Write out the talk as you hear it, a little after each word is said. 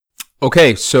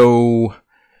Okay, so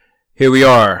here we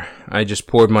are. I just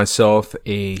poured myself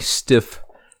a stiff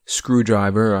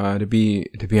screwdriver. To be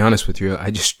honest with you,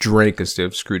 I just drank a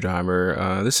stiff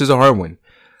screwdriver. This is a hard one.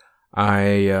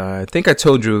 I think I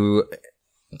told you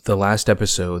the last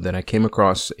episode that I came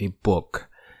across a book,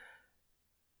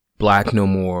 Black No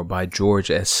More by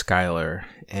George S. Schuyler,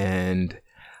 and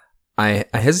I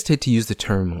hesitate to use the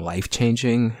term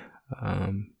life-changing.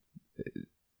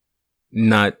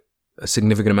 Not a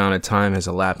significant amount of time has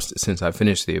elapsed since I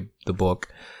finished the book,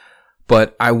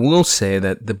 but I will say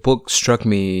that the book struck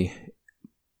me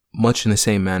much in the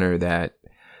same manner that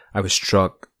I was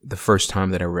struck the first time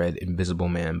that I read Invisible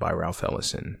Man by Ralph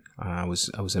Ellison. I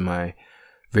was in my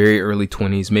very early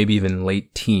 20s, maybe even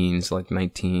late teens, like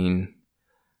 19,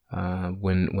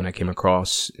 when I came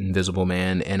across Invisible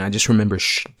Man, and I just remember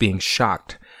being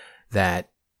shocked that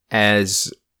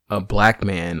as a black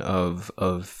man of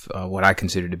what I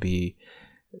consider to be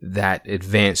that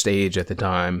advanced age at the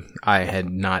time, I had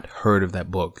not heard of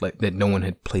that book, like that no one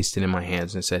had placed it in my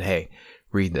hands and said, "Hey,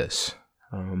 read this."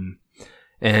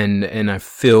 And I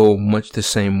feel much the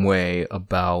same way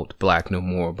about Black No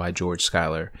More by George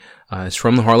Schuyler. It's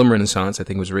from the Harlem Renaissance. I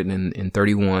think it was written in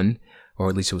 31, or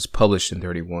at least it was published in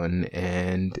 31,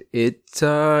 and it's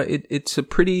a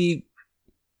pretty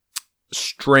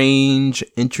strange,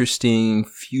 interesting,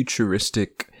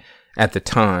 futuristic at the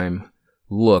time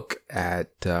look at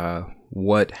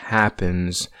what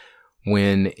happens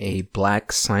when a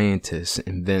black scientist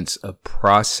invents a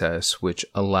process which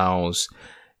allows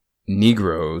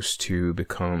Negroes to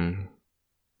become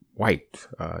white,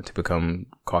 to become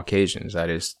Caucasians. That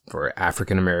is, for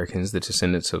African Americans, the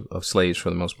descendants of slaves for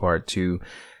the most part, to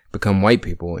become white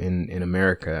people in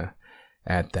America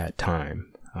at that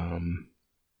time.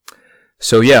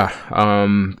 So yeah,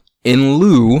 in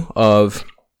lieu of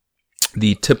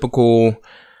the typical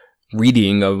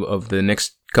reading of the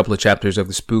next couple of chapters of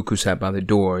The Spook Who Sat by the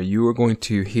Door, you are going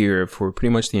to hear for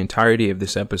pretty much the entirety of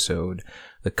this episode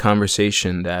the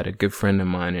conversation that a good friend of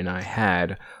mine and I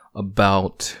had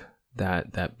about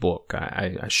that book.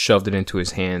 I shoved it into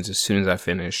his hands as soon as I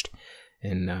finished,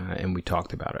 and we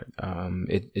talked about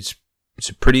it. It's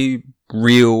a pretty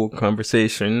real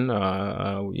conversation.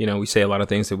 We say a lot of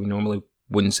things that we normally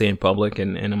wouldn't say in public,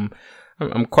 and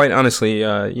I'm quite honestly,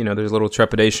 there's a little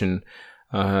trepidation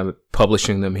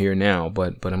publishing them here now,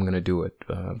 but I'm going to do it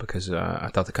because I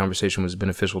thought the conversation was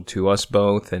beneficial to us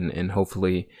both, and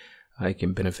hopefully I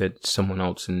can benefit someone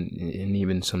else in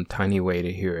even some tiny way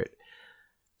to hear it.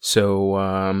 So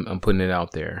I'm putting it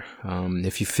out there.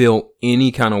 If you feel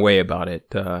any kind of way about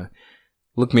it,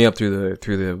 look me up through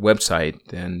the website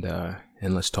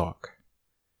and let's talk.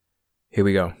 Here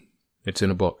we go. It's in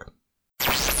a book.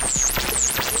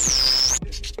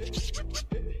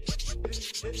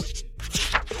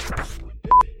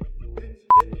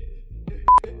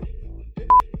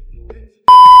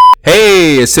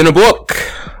 Hey, it's in a book.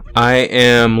 I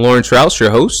am Lawrence Rouse,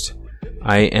 your host.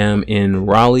 I am in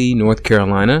Raleigh, North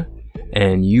Carolina,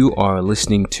 and you are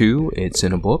listening to It's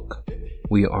in a Book.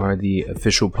 We are the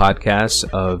official podcast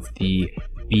of the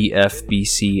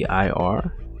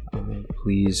BFBCIR.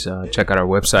 Please check out our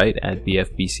website at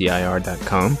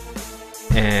bfbcir.com.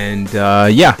 And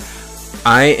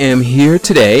I am here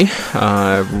today.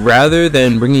 Rather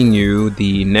than bringing you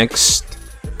the next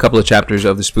couple of chapters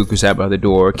of The Spook Who Sat by the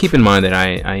Door, keep in mind that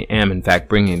I am in fact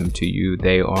bringing them to you.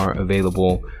 They are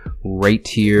available right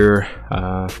here,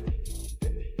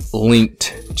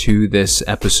 linked to this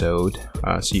episode,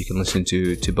 so you can listen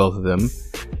to both of them.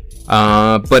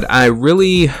 But I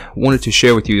really wanted to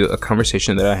share with you a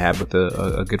conversation that I had with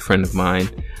a good friend of mine,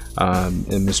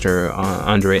 Mr.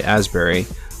 Andre Asbury,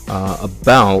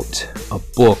 about a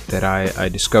book that I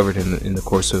discovered in the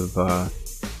course of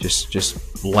just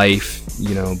life,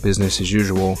 business as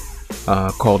usual,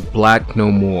 called Black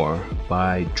No More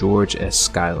by George S.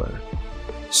 Schuyler.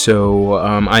 So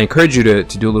I encourage you to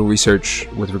do a little research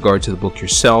with regard to the book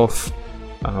yourself.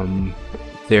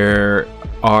 There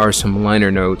are some liner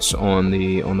notes on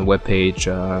the webpage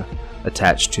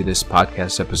attached to this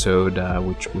podcast episode,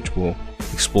 which will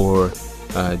explore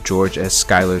George S.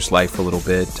 Schuyler's life a little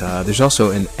bit. There's also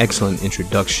an excellent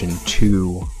introduction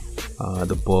to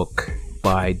the book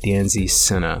by Danzy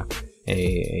Senna,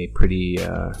 a pretty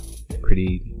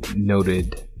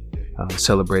noted,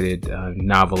 celebrated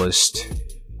novelist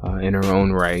in her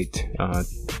own right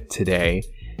today.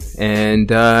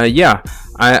 And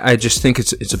I just think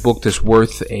it's a book that's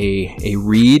worth a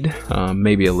read,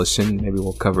 maybe a listen. Maybe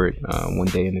we'll cover it one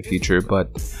day in the future, but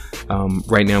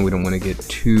right now we don't want to get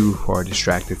too far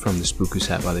distracted from The Spook Who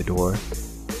Sat by the Door.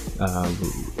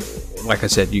 like I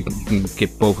said, you can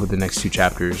get both of the next two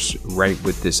chapters right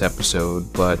with this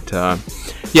episode. But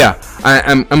yeah,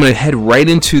 I'm going to head right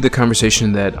into the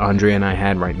conversation that Andre and I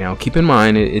had right now. Keep in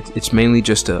mind, it's mainly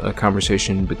just a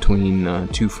conversation between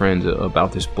two friends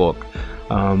about this book.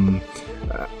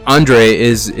 Andre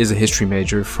is a history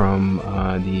major from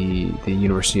the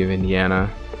University of Indiana,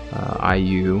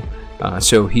 IU.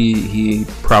 So he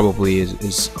probably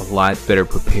is a lot better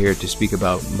prepared to speak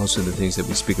about most of the things that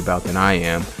we speak about than I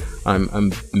am.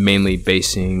 I'm mainly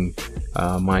basing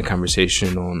my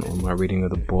conversation on my reading of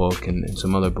the book and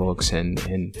some other books and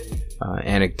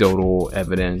anecdotal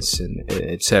evidence and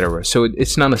etc. So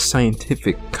it's not a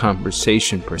scientific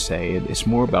conversation per se. It's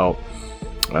more about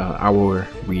our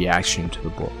reaction to the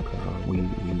book.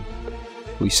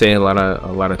 We say a lot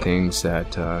of things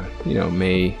that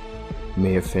may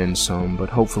offend some, but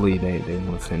hopefully they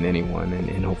won't offend anyone,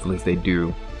 and hopefully if they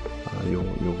do,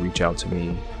 you'll reach out to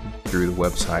me through the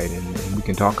website and we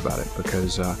can talk about it,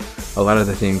 because a lot of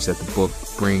the things that the book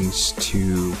brings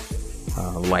to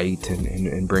light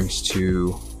and brings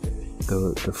to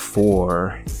the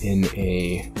fore in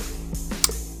a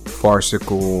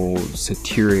farcical,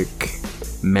 satiric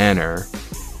manner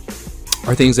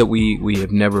are things that we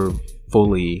have never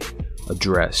fully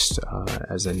addressed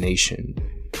as a nation,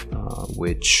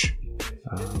 which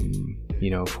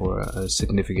for a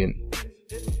significant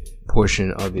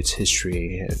portion of its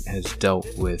history has dealt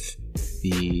with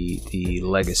the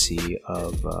legacy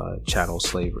of chattel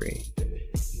slavery.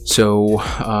 So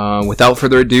without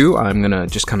further ado, I'm gonna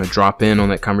just kind of drop in on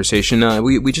that conversation.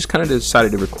 We just kind of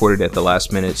decided to record it at the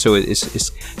last minute, so it's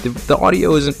the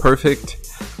audio isn't perfect.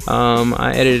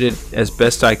 I edited it as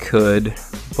best I could,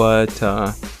 but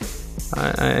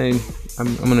I'm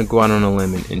gonna go out on a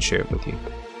limb and share it with you.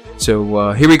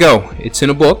 So here we go. It's in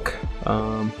a book.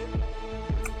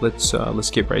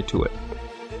 Let's get right to it.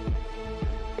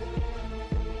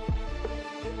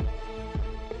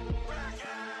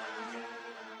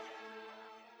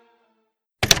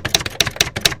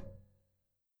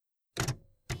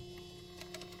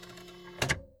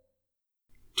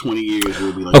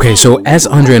 We'll be like, okay, so as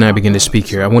Andre and I begin to speak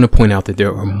here, I want to point out that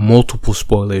there are multiple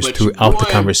spoilers throughout the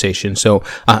conversation. So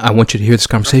I want you to hear this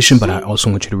conversation, but I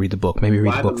also want you to read the book. Maybe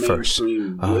read the book first.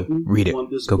 Read it.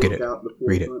 Go get it.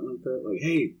 Read it. Like,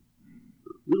 hey,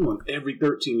 we want every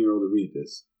 13-year-old to read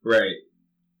this. Right.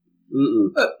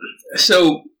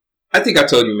 So I think I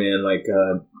told you, man, like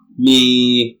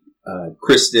me,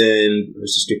 Kristen, her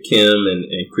sister Kim, and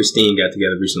Christine got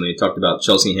together recently and talked about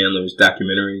Chelsea Handler's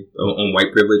documentary on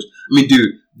white privilege. I mean,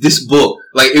 dude, this book,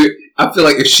 like, I feel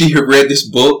like if she had read this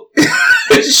book,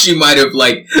 she might have,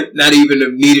 like, not even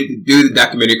have needed to do the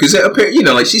documentary. Because,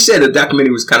 like she said, the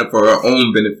documentary was kind of for her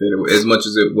own benefit as much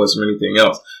as it was for anything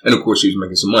else. And, of course, she was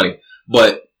making some money.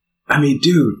 But, I mean,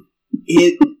 dude,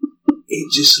 it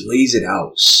just lays it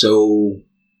out so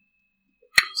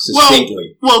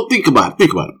succinctly. Well, think about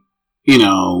it.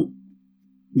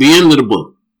 The end of the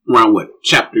book, around what?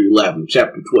 Chapter 11,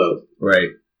 chapter 12. Right.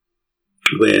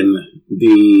 When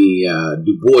the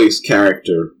Du Bois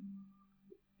character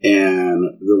and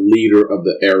the leader of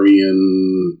the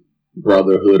Aryan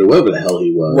Brotherhood, or whatever the hell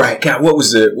he was. Right. God, what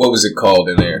was it called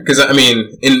in there? Because, I mean,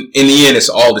 in the end, it's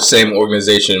all the same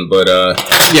organization, but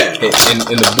yeah.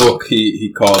 In the book,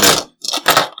 he called it.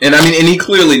 And, I mean, and he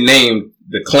clearly named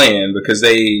the Klan because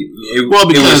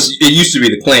it used to be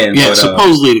the Klan. Yeah, but,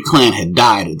 supposedly the Klan had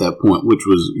died at that point, which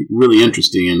was really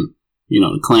interesting. And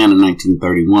the Klan in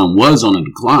 1931 was on a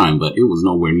decline, but it was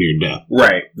nowhere near death.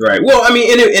 Right. Well, I mean,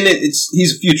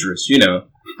 he's a futurist,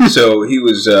 so he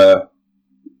was,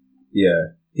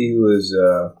 he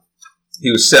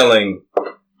was selling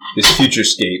this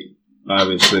futurescape.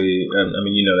 Obviously, I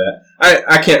mean, you know that.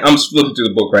 I can't. I'm looking through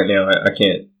the book right now. I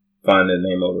can't find the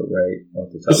name of it right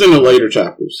off the top. It's in the later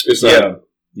chapters. It's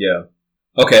yeah.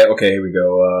 Okay, here we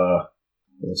go.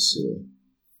 Let's see.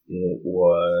 It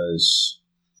was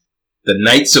the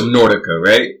Knights of Nordica,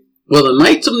 right? Well, the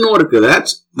Knights of Nordica,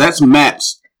 that's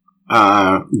Matt's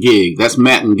gig. That's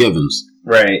Matt and Givens.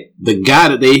 Right. The guy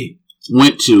that they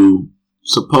went to,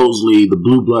 supposedly the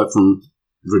blue blood from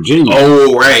Virginia.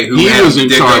 Oh, right. He was in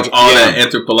charge of all that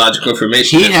anthropological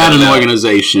information. He had an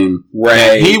organization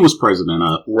that he was president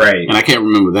of. Right. And I can't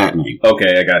remember that name.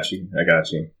 Okay, I got you.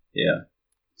 Yeah.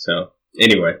 So,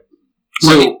 anyway.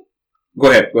 So,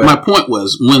 go ahead. My point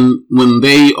was, when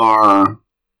they are,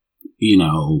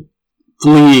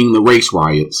 fleeing the race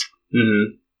riots,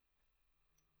 mm-hmm.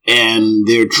 and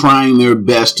they're trying their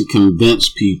best to convince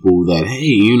people that,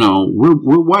 hey,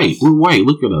 we're white. We're white.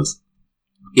 Look at us.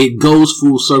 It goes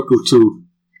full circle to,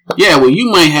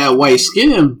 you might have white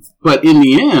skin, but in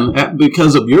the end,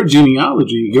 because of your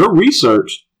genealogy, your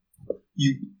research,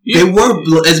 they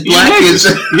were as black as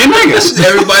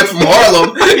everybody from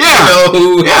Harlem.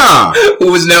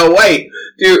 Who was now white,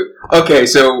 dude. Okay,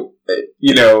 so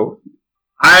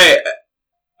I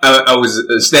was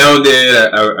astounded.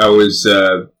 I was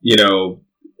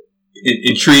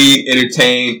intrigued,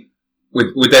 entertained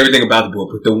with everything about the book,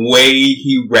 but the way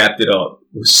he wrapped it up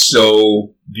was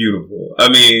so beautiful. I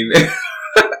mean,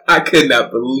 I could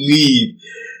not believe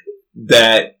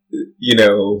that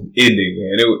ending,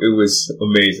 man. It was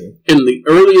amazing. In the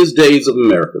earliest days of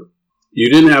America, you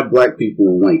didn't have black people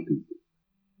and white people.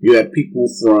 You had people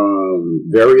from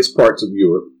various parts of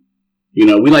Europe. We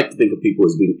like to think of people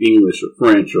as being English or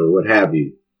French or what have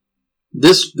you.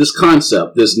 This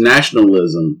concept, this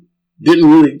nationalism, didn't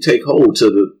really take hold to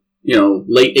the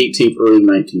late 18th, early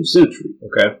 19th century.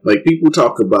 Okay, like people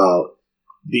talk about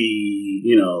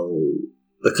the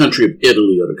country of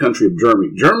Italy or the country of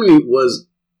Germany. Germany was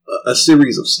a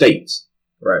series of states.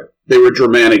 Right. They were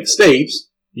Germanic states.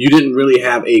 You didn't really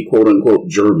have a quote-unquote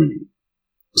Germany.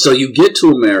 So you get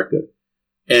to America,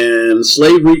 and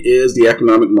slavery is the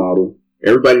economic model.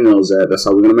 Everybody knows that. That's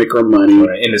how we're going to make our money.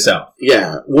 Right. In the South.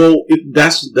 Yeah. Well,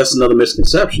 that's another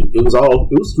misconception. It was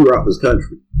throughout this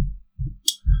country.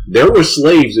 There were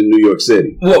slaves in New York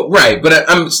City. Well, right. But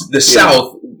the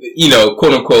South,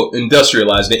 quote unquote,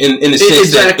 industrialized it in the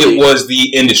sense that it was the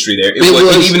industry there. It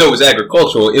was, even though it was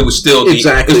agricultural, it was still it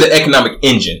was the economic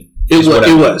engine. It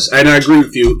was, and I agree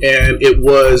with you. And it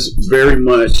was very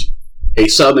much a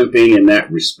Southern thing in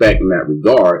that respect, in that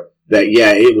regard. That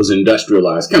it was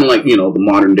industrialized, kind of like the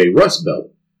modern day Rust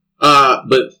Belt.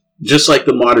 But just like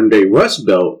the modern day Rust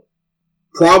Belt,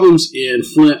 problems in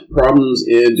Flint, problems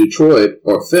in Detroit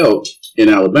are felt in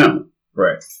Alabama.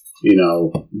 Right.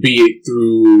 Be it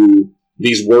through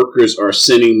these workers are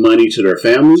sending money to their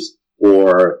families,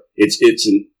 or it's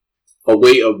a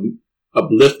way of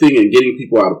uplifting and getting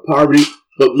people out of poverty.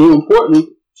 But more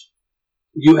importantly,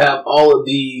 you have all of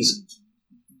these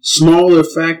smaller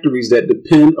factories that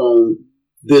depend on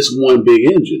this one big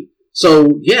engine.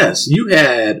 So yes, you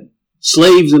had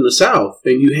slaves in the South,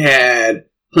 and you had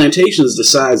plantations the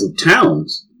size of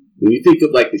towns. When you think of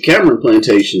like the Cameron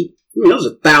plantation, there's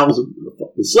 1,000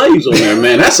 fucking slaves on there,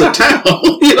 man. That's a town,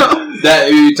 That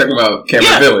you're talking about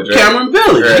Cameron Village, right? Cameron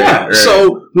Village, Right.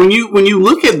 So when you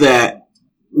look at that,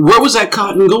 where was that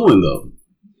cotton going though?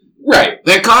 Right.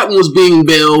 That cotton was being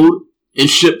baled and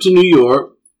shipped to New York,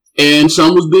 and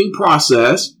some was being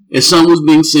processed, and some was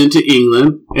being sent to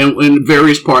England and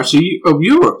various parts of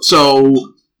Europe. So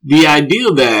the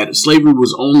idea that slavery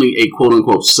was only a quote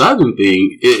unquote Southern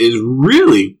thing is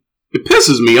really, it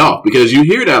pisses me off, because you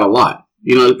hear that a lot.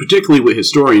 Particularly with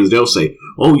historians, they'll say,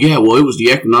 "Oh yeah, well it was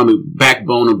the economic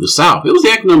backbone of the South." It was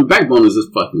the economic backbone of this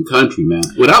fucking country, man.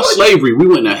 Without slavery, we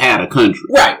wouldn't have had a country.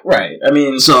 Right. I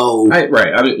mean,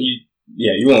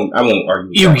 you won't. I won't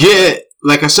argue. You get,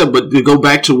 like I said, but to go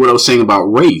back to what I was saying about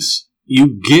race,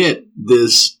 you get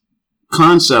this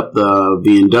concept of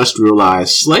the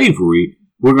industrialized slavery.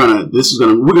 We're gonna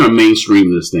mainstream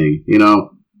this thing.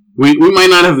 We might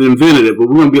not have invented it, but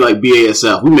we're gonna be like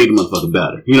BASF. We made the motherfucker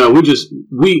better.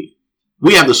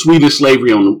 We have the sweetest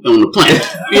slavery on the planet.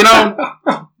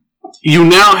 You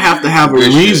now have to have a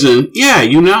reason. Yeah,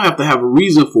 you now have to have a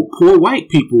reason for poor white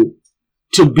people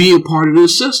to be a part of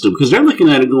this system, because they're looking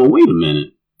at it going, wait a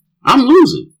minute, I'm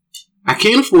losing. I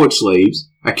can't afford slaves.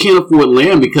 I can't afford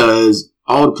land because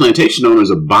all the plantation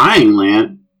owners are buying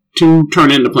land to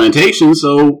turn into plantations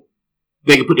so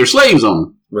they can put their slaves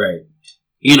on. Right.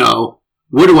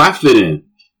 Where do I fit in?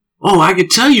 Oh, I can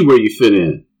tell you where you fit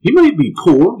in. You might be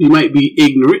poor. You might be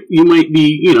ignorant. You might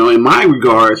be, in my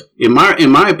regards, in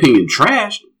my opinion,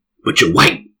 trash, but you're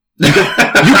white. You got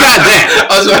that.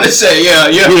 I was about to say, yeah.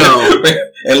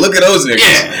 And look at those niggas.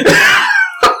 Yeah.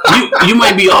 you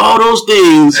might be all those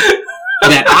things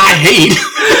that I hate.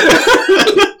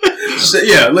 So,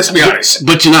 yeah, let's be honest.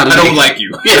 But you're not a nigga. I don't like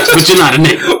you. Yes, but you're not a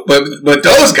nigga. But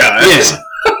those guys. Yes.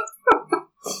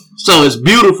 So it's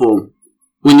beautiful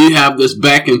when you have this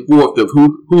back and forth of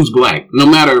who's black. No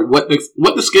matter what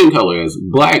the skin color is,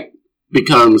 black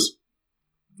becomes,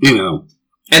 an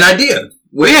idea.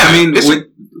 Well, yeah, I mean,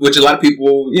 which a lot of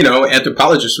people,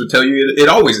 anthropologists would tell you it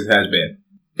always has been.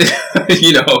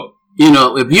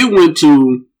 If you went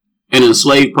to an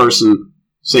enslaved person,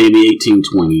 say in the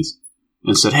 1820s,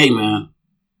 and said, "Hey, man,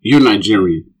 you're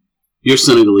Nigerian, you're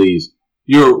Senegalese,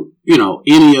 you're,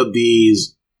 any of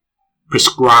these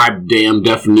prescribed damn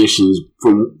definitions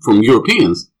from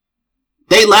Europeans,"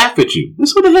 they laugh at you.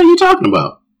 That's what the hell are you talking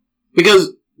about? Because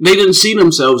they didn't see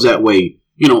themselves that way.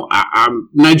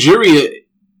 Nigeria,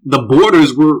 the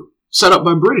borders were set up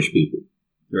by British people.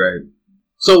 Right.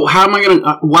 So how am I going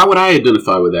to? Why would I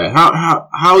identify with that?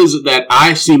 How is it that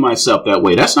I see myself that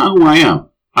way? That's not who I am.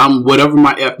 I'm whatever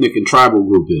my ethnic and tribal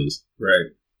group is.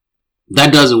 Right.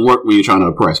 That doesn't work when you're trying to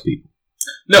oppress people.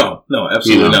 No,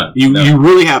 absolutely not. You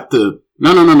really have to.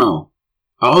 No.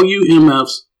 All you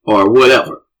MFs or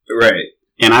whatever. Right.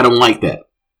 And I don't like that.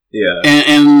 Yeah.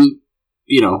 And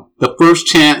the first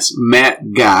chance Max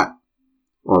got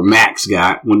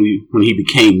when he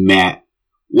became Matt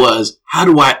was, how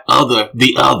do I other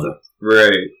the other?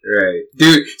 Right.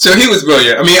 Dude, so he was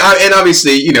brilliant. I mean, and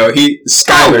obviously,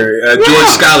 Schuyler, George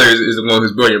Schuyler is the one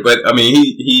who's brilliant. But, I mean,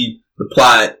 the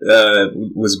plot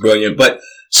was brilliant. But,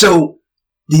 so,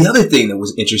 the other thing that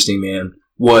was interesting, man,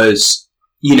 was,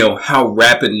 how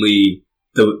rapidly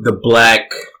the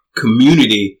black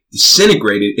community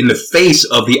disintegrated in the face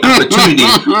of the opportunity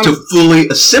to fully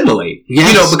assimilate.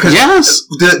 Yes, because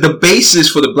the basis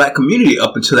for the black community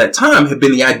up until that time had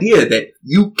been the idea that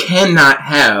you cannot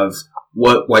have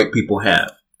what white people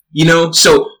have.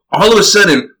 So all of a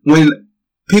sudden, when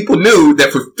people knew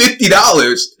that for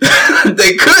 $50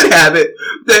 they could have it,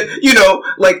 that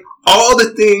like all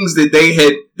the things that they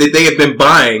had been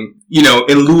buying, in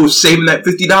lieu of saving that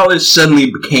 $50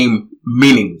 suddenly became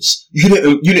meaningless. You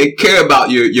didn't care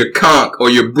about your conch or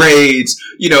your braids,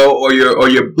 or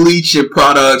your bleaching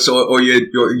products or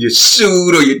your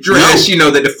suit or your dress,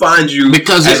 that defines you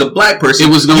because as a black person.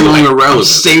 It was no longer relevant. I'm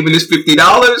saving this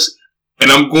 $50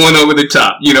 and I'm going over the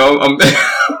top.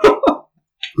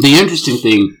 The interesting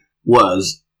thing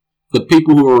was the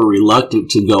people who were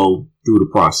reluctant to go through the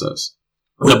process.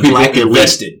 The people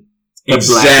invested.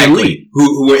 Exactly.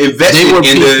 Who were invested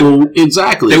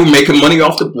exactly. They were making money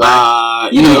off the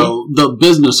black. The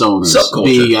business owners.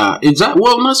 Subculture.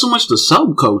 Well, not so much the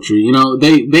subculture.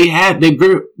 They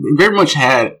very much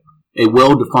had a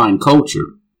well-defined culture.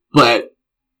 But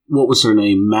what was her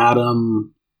name?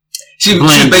 Madam... She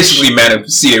was basically Madam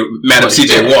C.J.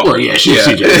 Walker. Yeah, she was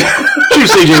C.J. Walker. She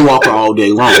was C.J. Walker all day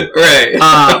long.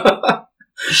 Right.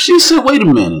 She said, wait a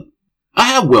minute. I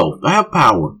have wealth. I have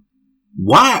power.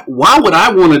 Why would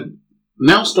I want to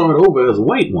now start over as a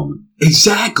white woman?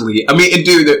 Exactly. I mean, and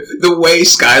dude, the way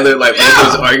Schuyler made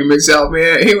those arguments out,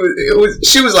 man,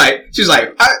 she was like,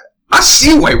 I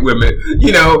see white women,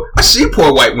 I see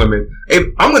poor white women. If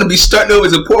I'm going to be starting over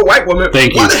as a poor white woman,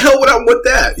 why the hell would I want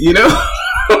that,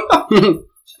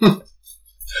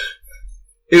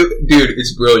 Dude,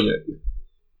 it's brilliant.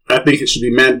 I think it should be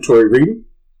mandatory reading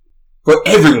for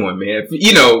everyone, man.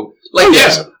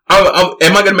 Yes.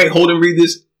 Am I going to make Holden read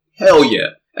this? Hell yeah.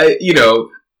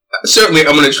 Certainly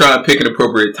I'm going to try and pick an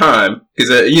appropriate time because,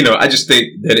 I just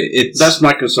think that it's... That's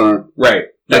my concern. Right.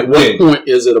 At what point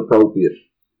is it appropriate?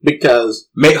 Because...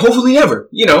 hopefully ever.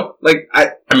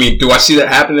 I mean, do I see that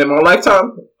happen in my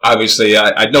lifetime? Obviously,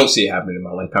 I don't see it happening in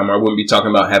my lifetime or I wouldn't be talking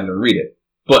about having to read it.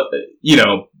 But,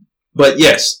 but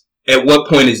yes, at what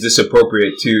point is this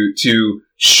appropriate to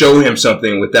show him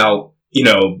something without,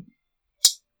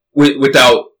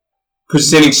 without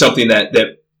presenting something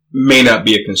that may not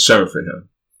be a concern for him,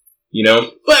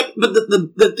 But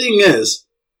the thing is,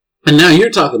 and now you're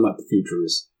talking about the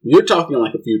futurist. You're talking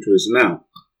like a futurist now,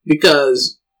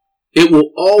 because it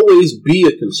will always be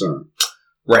a concern.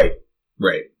 Right.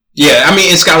 Yeah, I mean,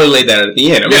 and Schuyler laid that out at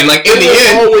the end. I mean, in the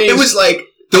end, it was like,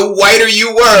 the whiter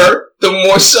you were, the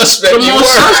more suspect you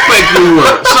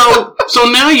were. So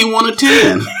now you want a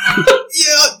 10.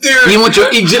 Yeah, dude. You want your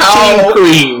Egyptian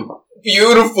cream.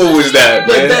 Beautiful was that, man.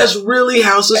 But that's really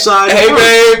how society works.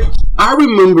 Hey, babe. I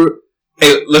remember.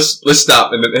 Hey, let's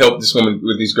stop and help this woman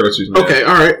with these groceries, man. Okay,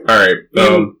 all right.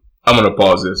 I'm going to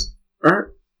pause this. All right.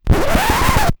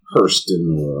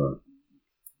 Hurston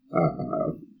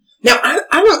Now,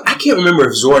 I can't remember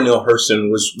if Zora Neale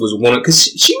Hurston was one of... Because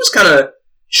she was kind of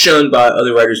shunned by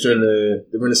other writers during the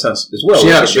Renaissance as well. She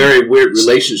had a very weird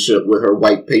relationship with her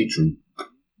white patron.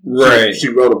 Right. She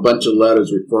wrote a bunch of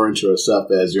letters referring to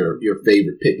herself as your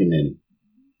favorite pickaninny.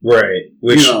 Right.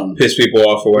 Which pissed people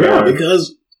off or whatever. Yeah,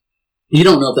 because you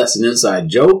don't know if that's an inside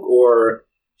joke or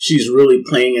she's really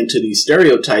playing into these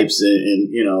stereotypes and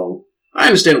I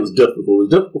understand it was difficult. It was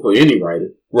difficult for any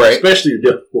writer. Right. Especially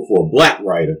difficult for a black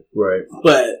writer. Right.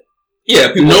 But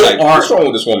yeah, people art, what's wrong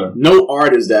with this woman? No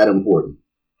art is that important.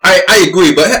 I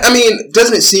agree, but I mean,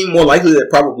 doesn't it seem more likely that it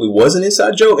probably was an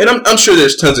inside joke? And I'm sure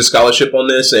there's tons of scholarship on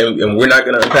this, and we're not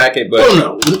going to unpack it. But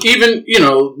no, even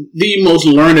the most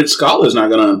learned scholar is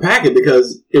not going to unpack it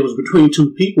because it was between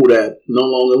two people that no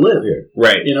longer live here.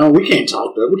 Right. We can't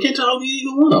talk to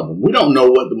either one of them. We don't know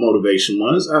what the motivation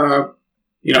was.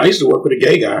 I used to work with a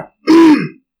gay guy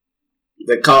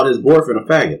that called his boyfriend a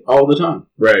faggot all the time.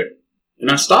 Right. And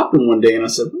I stopped him one day and I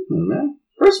said, "Wait a minute, man.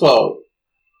 First of all,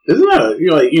 isn't that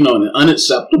an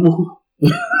unacceptable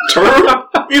term?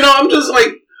 I'm just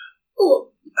like, oh.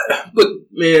 But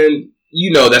man,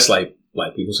 that's like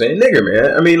black people saying nigger,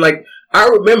 man. I mean, like, I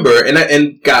remember,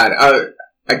 and God,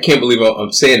 I can't believe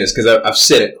I'm saying this because I've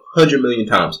said it 100 million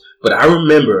times, but I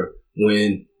remember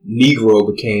when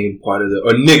Negro became part of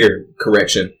nigger,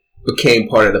 became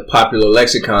part of the popular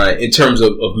lexicon in terms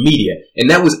of media. And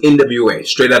that was NWA,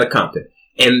 Straight Outta Compton.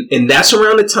 And that's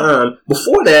around the time,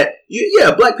 before that,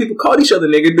 black people called each other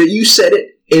nigger, but you said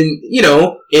it in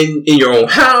your own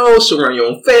house, around your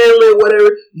own family,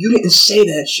 whatever. You didn't say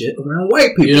that shit around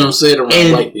white people. You don't say it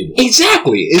around white people.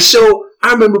 Exactly. And so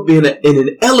I remember being in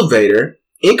an elevator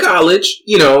in college,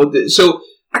 so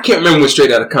I can't remember when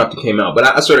Straight Outta Compton came out, but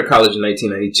I started college in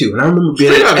 1992, and I remember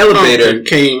being in an elevator. Compton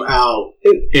came out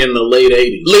in the late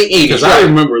 80s. Late 80s, because right. I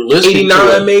remember listening 89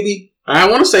 to it. Maybe? I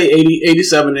want to say 80,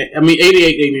 87, 88,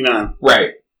 89.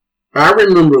 Right. I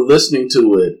remember listening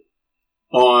to it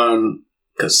on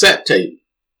cassette tape.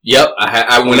 Yep,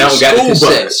 I went out and got the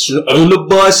cassettes on the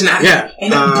bus, and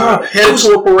headed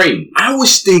to a parade. I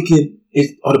was thinking,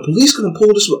 are the police going to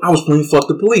pull this? I was playing Fuck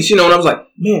the Police, and I was like,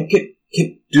 man,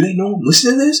 do they know I'm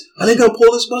listening to this? Are they going to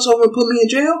pull this bus over and put me in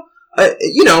jail?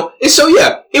 And so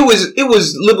it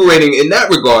was liberating in that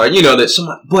regard, that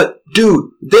somebody. But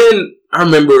dude, then I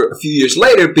remember a few years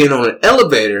later being on an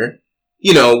elevator,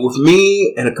 with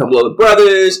me and a couple other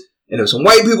brothers, and there was some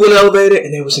white people in the elevator,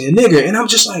 and they were saying nigger, and I'm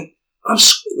just like, I'm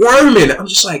squirming. I'm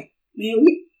just like, man,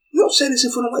 we don't say this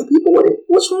in front of white people.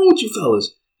 What's wrong with you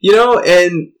fellas?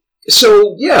 And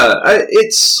so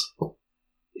it's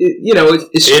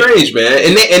strange, man.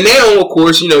 And now, of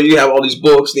course, you have all these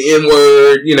books, the N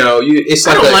word. It's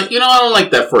like I don't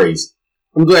like that phrase.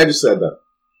 I'm glad you said that.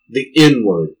 The N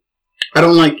word. I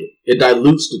don't like it. It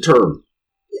dilutes the term.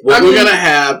 What we're gonna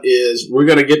have is we're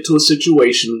gonna get to a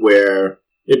situation where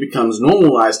it becomes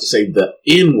normalized to say the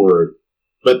N word,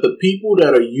 but the people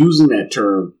that are using that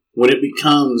term, when it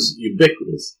becomes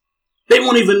ubiquitous, they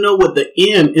won't even know what the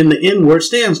N in the N word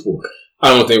stands for. I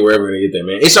don't think we're ever going to get there,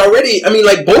 man. It's already,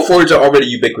 both words are already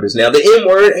ubiquitous now. The N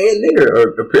word and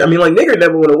nigger nigger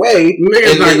never went away.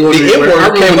 Nigger's not going anywhere.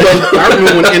 I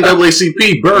remember when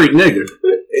NAACP buried nigger.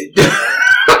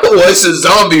 Well, it's a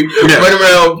zombie running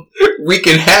around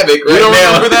wreaking havoc right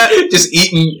now. Remember that? Just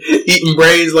eating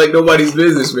brains like nobody's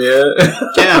business, man.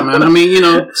 Yeah,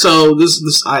 man. So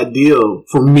this ideal,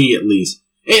 for me at least,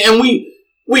 and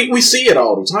we see it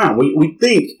all the time. We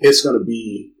think it's going to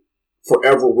be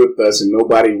forever with us, and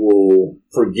nobody will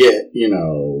forget,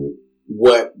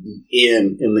 what the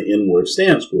N in the N word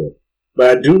stands for.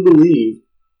 But I do believe,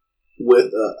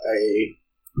 with a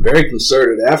very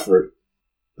concerted effort,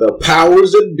 the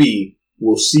powers that be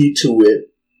will see to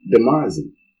it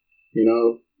demising. They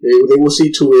will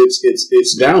see to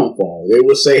its downfall. They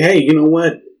will say, hey, you know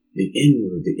what? The N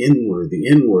word, the N word,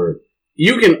 the N word.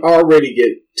 You can already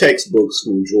get textbooks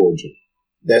from Georgia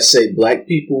that say black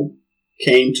people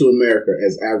came to America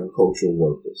as agricultural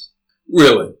workers.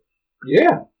 Really?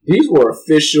 Yeah. These were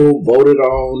official, voted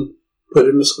on, put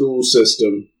in the school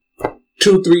system.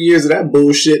 2-3 years of that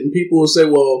bullshit, and people will say,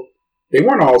 well, they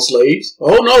weren't all slaves.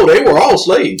 Oh, no, they were all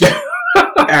slaves.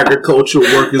 Agricultural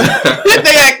workers.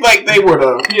 They act like they were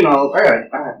the,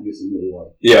 I have to get some more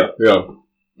water. Yeah.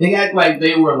 They act like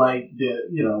they were like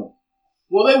the,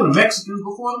 well, they were the Mexicans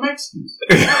before the Mexicans.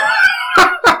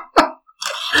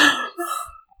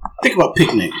 Think about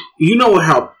picnic. You know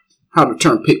how the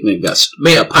term picnic got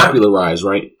popularized,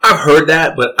 right? I've heard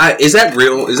that, but is that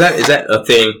real? Is that a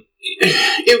thing?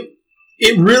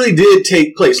 It really did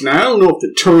take place. Now, I don't know if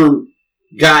the term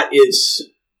got its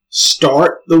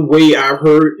start the way I've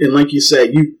heard, and like you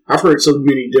said, I've heard so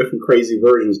many different crazy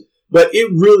versions, but it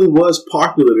really was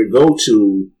popular to go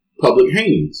to public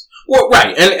hangings. Well,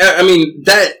 right, and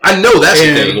I know that's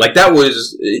the thing. Like that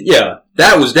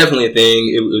was definitely a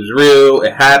thing. It was real.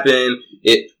 It happened.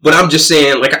 But I'm just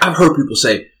saying, like I've heard people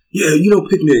say,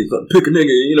 picnic, pick a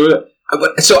nigga,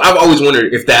 So I've always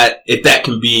wondered if that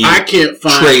can be. I can't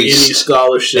find any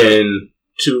scholarship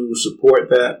to support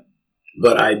that,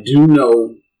 but I do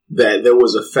know that there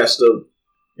was a festive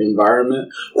environment,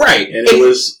 right? And it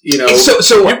was, you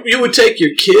would take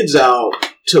your kids out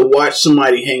to watch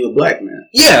somebody hang a black man.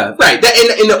 Yeah, right.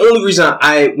 And the only reason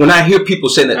when I hear people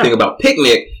saying that thing about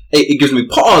picnic, it gives me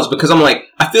pause because I'm like,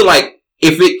 I feel like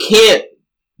if it can't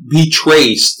be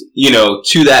traced,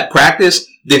 to that practice,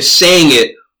 then saying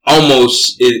it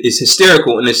almost is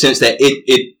hysterical in the sense that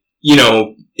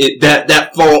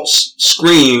that false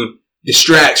scream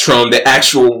distracts from the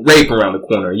actual rape around the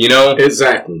corner,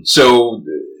 Exactly. So,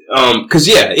 because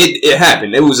it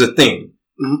happened. It was a thing.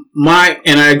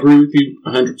 And I agree with you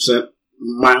 100%.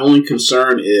 my only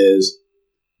concern is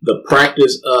the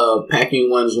practice of packing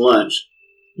one's lunch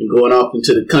and going off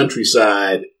into the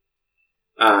countryside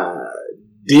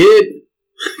did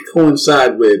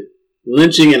coincide with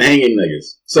lynching and hanging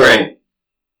niggas. So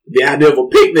the idea of a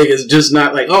picnic is just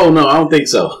not like, oh no, I don't think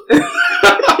so.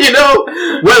 You know,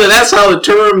 whether that's how the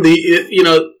term,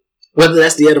 whether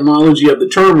that's the etymology of the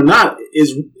term or not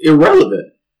is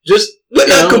irrelevant. Just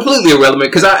not completely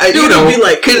irrelevant because I be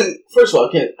like, first of all,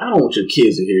 I don't want your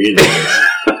kids to hear anything.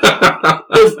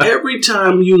 If every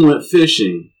time you went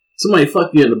fishing, somebody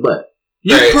fucked you in the butt,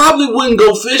 you probably wouldn't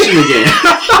go fishing again.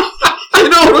 You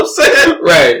know what I'm saying?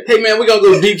 Right. Hey man, we're gonna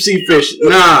go deep sea fishing.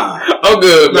 Nah, I'm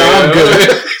good. Man. I'm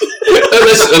good.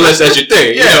 unless that's your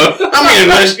thing. Yeah. You know? I mean,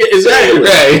 exactly.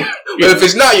 Right. But if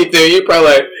it's not your thing, you're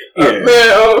probably like, I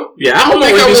don't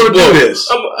think I want to do this.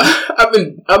 I've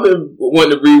been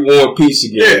wanting to read War and Peace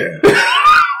again. Yeah.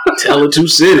 Tell it 2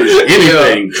 cities.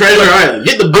 Anything. Treasure Island.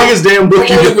 Get the biggest damn book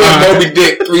you can find. Moby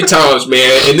Dick 3 times,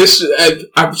 man. And this,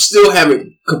 I still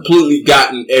haven't completely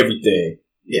gotten everything.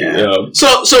 Yeah. You know?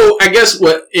 So I guess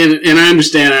and I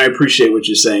understand, I appreciate what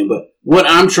you're saying, but what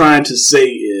I'm trying to say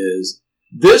is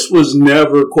this was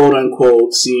never, quote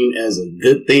unquote, seen as a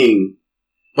good thing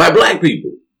by black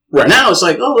people. Right. Now it's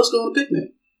like, oh, let's go on a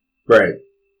picnic. Right.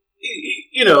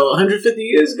 150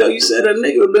 years ago, you said a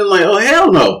nigga would have been like, oh,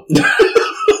 hell no.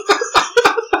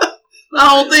 I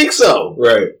don't think so.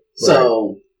 Right.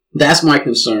 So that's my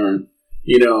concern.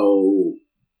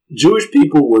 Jewish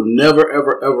people will never,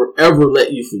 ever, ever, ever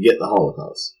let you forget the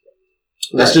Holocaust.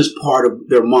 That's just part of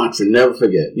their mantra. Never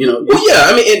forget. Well, yeah.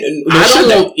 I mean, I don't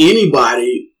want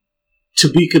anybody to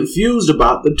be confused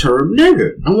about the term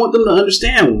nigger. I want them to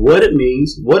understand what it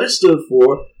means, what it stood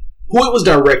for, who it was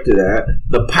directed at,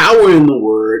 the power in the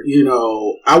word.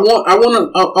 I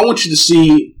want you to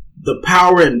see the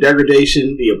power and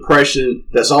degradation, the oppression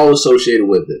that's all associated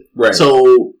with it. Right.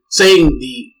 So saying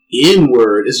the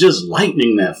N-word is just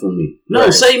lightening that for me. No,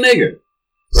 say nigger.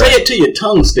 Say it till your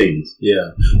tongue stings.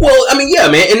 Yeah. Well, I mean, yeah,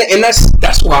 man, and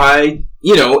that's why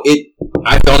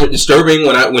I found it disturbing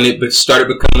when it started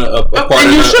becoming a part of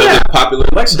the popular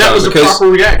lexicon. That was the proper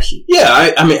reaction.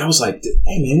 Yeah, I mean, I was like,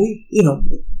 hey, man,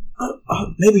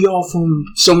 maybe y'all from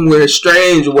somewhere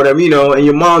strange or whatever, and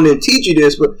your mom didn't teach you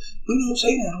this, but you don't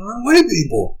say that around white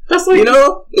people. That's like,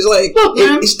 it's like, look,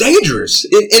 it's dangerous.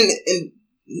 And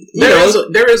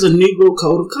there is a Negro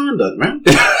code of conduct, man.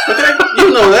 Okay?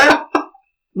 You know that.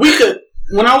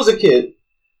 When I was a kid,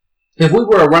 if we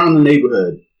were around the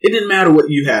neighborhood, it didn't matter what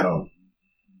you had on.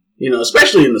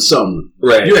 Especially in the summer.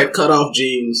 Right. You had cut off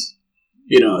jeans.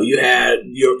 You had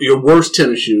your worst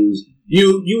tennis shoes.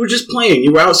 You were just playing.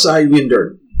 You were outside getting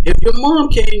dirty. If your mom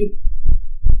came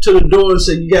to the door and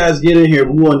said, you guys get in here,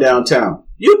 we're going downtown,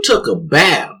 you took a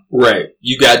bath. Right.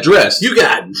 You got dressed.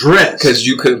 Because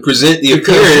you couldn't present the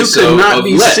appearance of you could not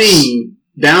be seen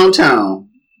downtown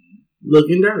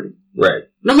looking dirty. Right.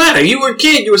 No matter. You were a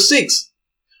kid. You were 6.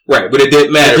 Right. But it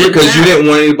didn't matter because you didn't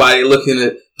want anybody looking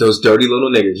at those dirty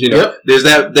little niggas. Yep. There's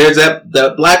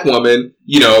that black woman,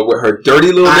 with her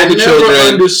dirty little nigga children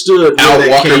understood out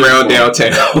walking around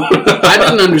downtown. I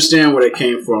didn't understand where it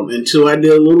came from until I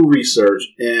did a little research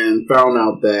and found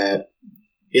out that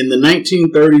in the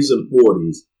 1930s and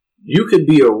 40s, you could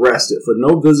be arrested for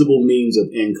no visible means of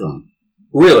income.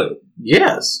 Really?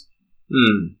 Yes.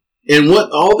 And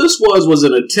what all this was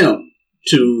an attempt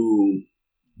to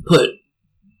put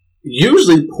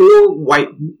usually poor white,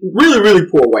 really, really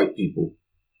poor white people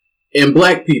and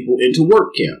black people into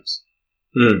work camps.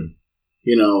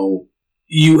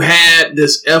 You had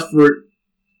this effort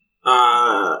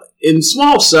in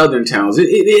small southern towns.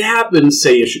 It happened,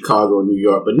 say, in Chicago and New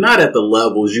York, but not at the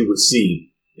levels you would see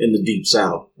in the Deep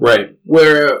South. Right.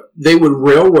 Where they would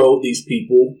railroad these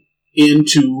people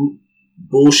into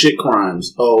bullshit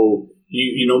crimes. Oh,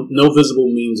 no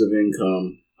visible means of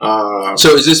income.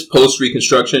 So is this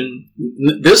post-Reconstruction?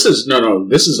 This is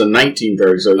This is a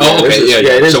 1930s. So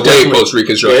it is way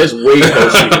post-Reconstruction. Yeah, it's way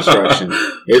post-Reconstruction.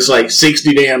 It's like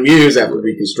 60 damn years after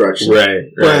Reconstruction. Right.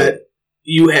 But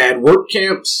you had work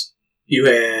camps. You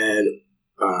had,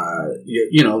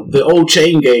 the old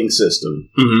chain gang system.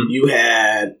 Mm-hmm. You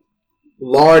had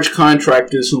large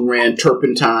contractors who ran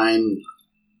turpentine,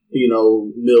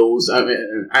 mills. I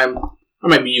mean, I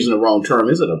might be using the wrong term.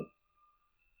 Is it a?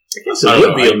 I guess it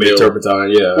would be a mill.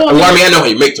 Turpentine, yeah. Well, I mean, I know how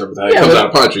you make turpentine. It comes out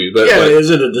of pine trees. But is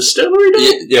it a distillery?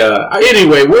 Yeah.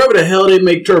 Anyway, wherever the hell they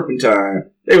make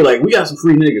turpentine, they were like, we got some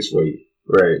free niggas for you.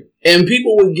 Right. And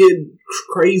people would get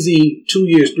crazy 2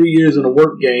 years, 3 years in a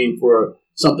work game for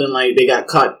something like they got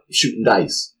caught shooting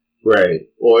dice. Right.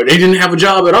 Or they didn't have a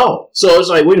job at all. So it's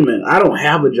like, wait a minute, I don't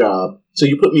have a job, so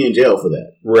you put me in jail for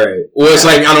that. Right. Well, it's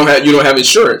like you don't have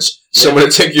insurance, so I'm gonna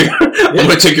take I'm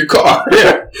gonna take your car.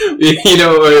 Yeah. You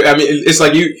know, I mean, it's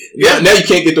like now you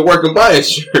can't get to work and buy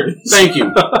insurance. Thank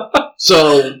you.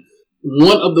 So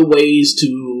one of the ways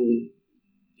to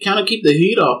kind of keep the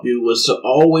heat off you was to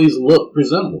always look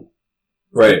presentable.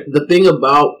 Right. The thing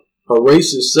about a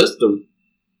racist system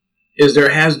is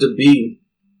there has to be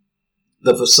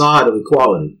the facade of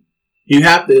equality. You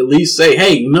have to at least say,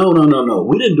 hey, no.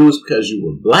 We didn't do this because you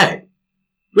were black.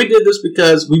 We did this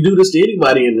because we do this to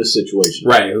anybody in this situation.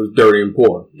 Right. Who's dirty and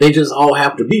poor. They just all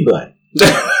have to be black.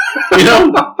 You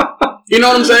know? You know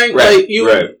what I'm saying? Right. Like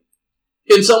right.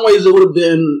 In some ways, it would have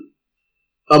been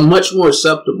a much more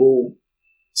acceptable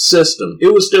system. It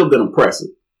would have still been oppressive.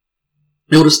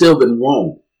 It would have still been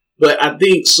wrong. But I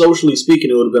think, socially speaking,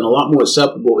 it would have been a lot more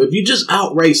acceptable if you just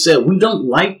outright said, we don't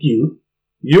like you,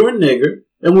 you're a nigger,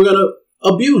 and we're going to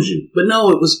abuse you. But no,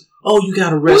 it was, you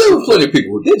got arrested. Well, there were plenty of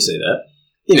people who did say that.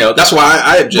 You know, that's why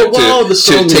I object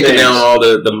to taking down all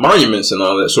the monuments and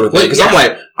all that sort of thing. Because I'm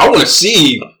like, I want to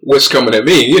see what's coming at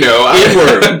me. You know,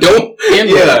 don't.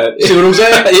 Yeah, see what I'm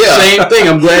saying? Yeah, same thing.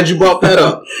 I'm glad you brought that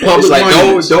up. It's like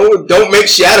don't make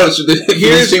shadows for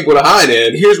these people to hide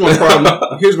in. Here's my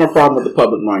problem. Here's my problem with the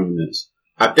public monuments.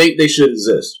 I think they should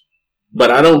exist, but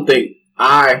I don't think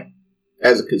I,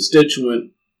 as a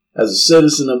constituent, as a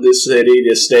citizen of this city,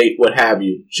 this state, what have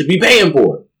you, should be paying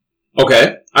for it.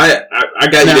 Okay, I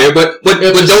got you there, but don't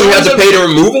you have to pay to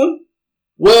remove them?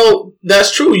 Well,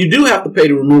 that's true. You do have to pay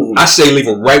to remove them. I say leave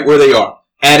them right where they are.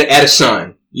 Add a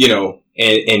sign, you know,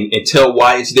 and tell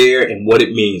why it's there and what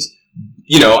it means.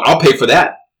 You know, I'll pay for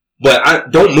that, but I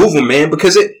don't move them, man,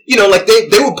 because it, you know, like they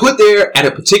were put there at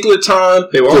a particular time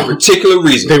for a particular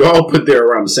reason. They were all put there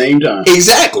around the same time,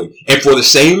 exactly, and for the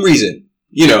same reason.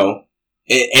 You know,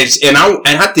 and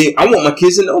I think I want my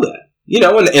kids to know that. You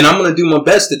know, and I'm going to do my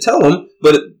best to tell them,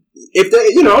 but if they,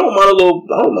 you know, I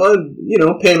don't mind, you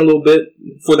know, paying a little bit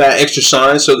for that extra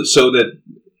sign so that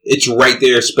it's right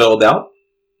there spelled out.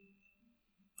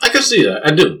 I can see that.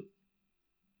 I do.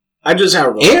 I just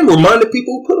have and remind the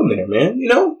people who put them there, man. You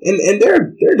know, and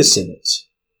they're descendants.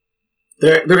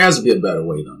 There has to be a better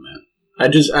way, though, man. I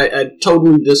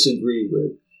totally disagree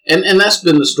with, and that's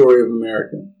been the story of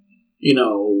America. You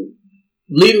know,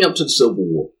 leading up to the Civil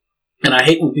War. And I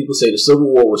hate when people say the Civil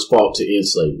War was fought to end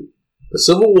slavery. The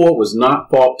Civil War was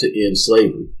not fought to end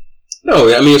slavery. No,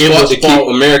 I mean, it's fought to keep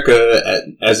America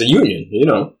as a union, you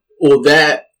know. Or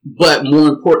that, but more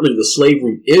importantly, the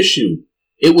slavery issue.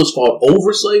 It was fought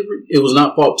over slavery. It was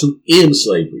not fought to end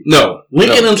slavery. No.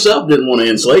 Lincoln himself didn't want to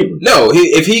end slavery. No,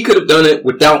 if he could have done it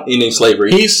without ending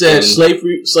slavery. He said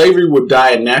slavery would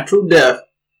die a natural death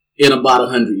in about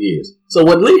 100 years. So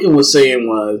what Lincoln was saying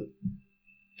was,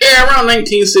 around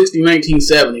 1960,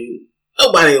 1970,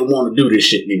 nobody will want to do this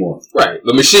shit anymore. Right.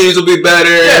 The machines will be better.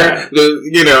 Yeah.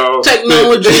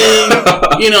 Technology,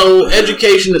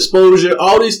 education, exposure,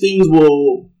 all these things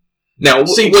will... Now,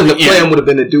 what the plan would have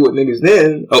been to do it niggas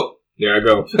then... Oh, there I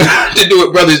go. To do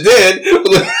it brothers then,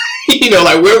 you know,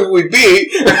 like, where would we be?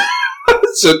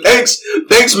 So thanks,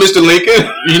 Mr. Lincoln.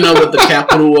 You know what the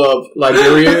capital of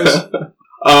Liberia is?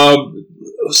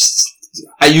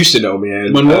 I used to know,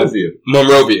 man. Monrovia.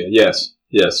 Monrovia, yes.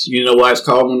 You know why it's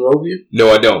called Monrovia?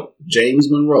 No, I don't. James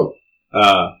Monroe.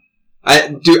 I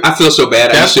feel so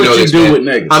bad. That's what you do with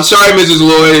niggas. I'm sorry, Mrs.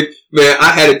 Lloyd. Man,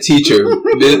 I had a teacher,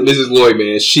 Mrs. Lloyd,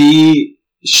 man. She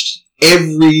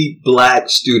every black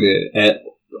student at,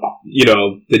 you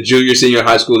know, the junior, senior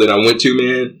high school that I went to,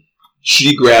 man,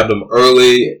 she grabbed them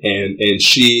early and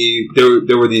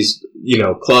there were these, you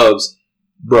know, clubs.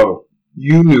 Bro,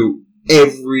 you knew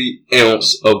every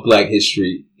ounce of black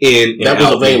history that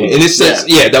was available. And it's such,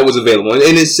 that was available.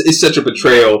 And it's such a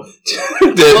betrayal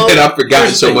that I've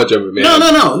forgotten so much of it, man.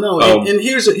 No. And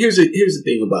here's the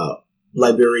thing about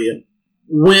Liberia.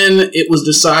 When it was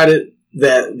decided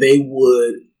that they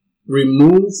would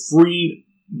remove freed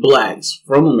blacks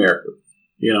from America,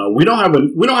 you know, we don't have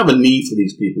a need for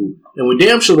these people, and we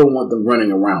damn sure don't want them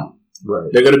running around. Right.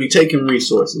 They're going to be taking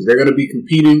resources. They're going to be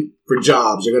competing for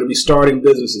jobs. They're going to be starting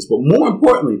businesses. But more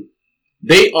importantly,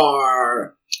 they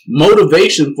are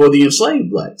motivation for the enslaved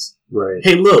blacks. Right.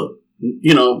 Hey, look,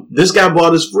 you know, this guy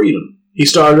bought his freedom. He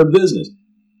started a business.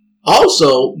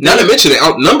 Also, not to mention the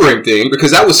outnumbering thing, because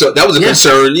that was a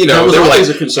concern. You know, that was always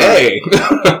like, a concern. Hey.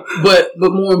 but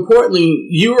more importantly,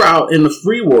 you were out in the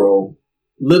free world,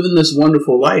 living this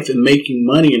wonderful life and making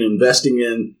money and investing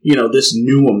in, you know, this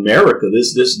new America,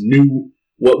 this new,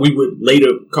 what we would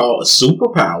later call a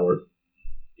superpower.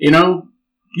 You know,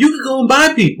 you could go and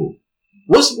buy people.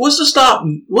 What's to stop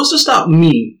me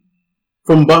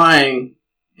from buying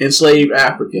enslaved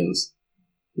Africans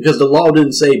because the law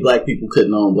didn't say black people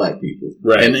couldn't own black people.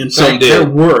 Right. And in fact, there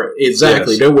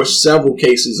were several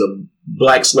cases of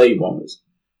black slave owners.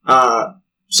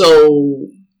 So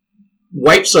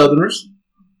white Southerners,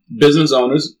 business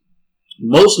owners,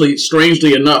 mostly,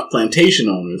 strangely enough, plantation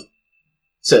owners,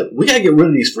 said, we got to get rid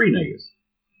of these free niggas.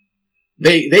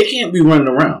 They can't be running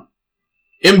around.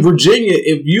 In Virginia,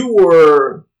 if you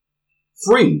were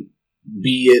free,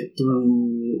 be it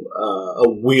through a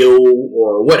will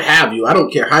or what have you, I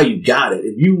don't care how you got it.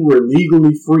 If you were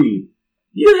legally free,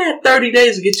 you had 30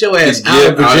 days to get your ass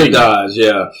out of Virginia. Dodge,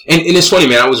 yeah. And it's funny,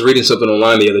 man. I was reading something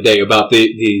online the other day about the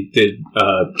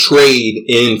trade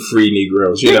in free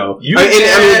Negroes. You know, I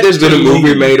mean, there's been a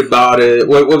movie made about it.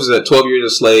 What was that? 12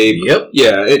 Years a Slave. Yep.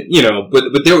 Yeah.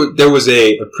 But there was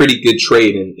a pretty good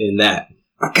trade in that.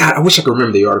 God, I wish I could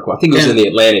remember the article. I think it was in the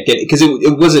Atlantic, because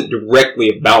it wasn't directly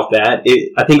about that.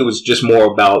 I think it was just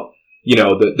more about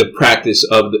the practice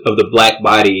of the black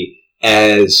body.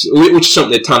 Which is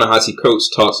something that Ta-Nehisi Coates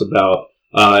talks about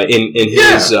in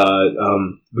his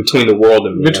Between the World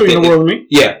and Me. Between the World and Me?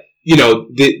 Yeah.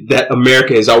 That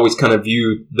America has always kind of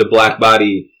viewed the black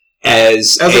body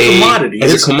as a commodity.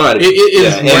 As a commodity. It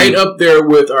is right up there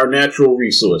with our natural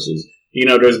resources.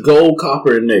 There's gold,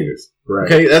 copper, and niggers.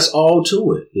 Right. Okay, that's all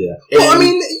to it. Yeah. Well, I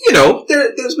mean,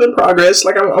 there's been progress.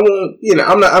 Like I won't,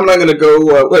 I'm not going to go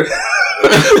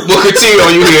Booker T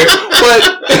on you here,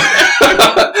 but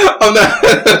I'm not,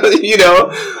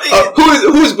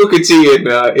 who is Booker T in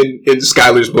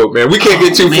Skylar's book, man? We can't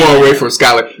get too far away from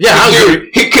Skylar. Yeah,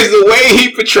 because the way he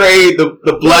portrayed the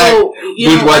black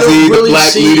bourgeoisie, the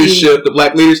black leadership, the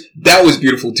black leaders, that was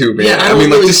beautiful too, man. Yeah, I don't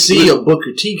really see a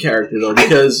Booker T character though,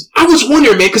 because I was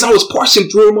wondering, man, because I was parsing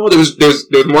through them all. There was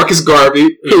Marcus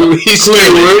Garvey, who he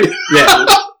steward. Yeah.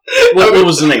 What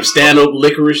was the name? Stand-up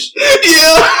Licorice.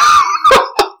 Yeah.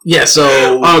 Yeah,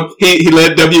 so he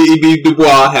let W.E.B. Du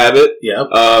Bois have it. Yeah.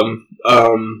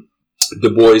 Du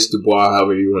Bois,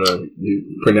 however you want to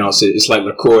pronounce it. It's like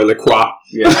LaCroix.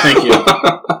 Yeah, thank you.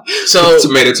 So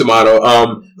tomato.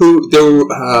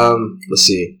 Let's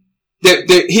see.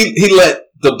 He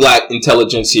let the black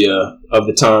intelligentsia of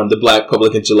the time, the black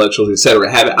public intellectuals,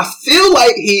 etc., have it. I feel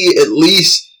like he at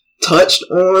least touched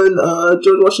on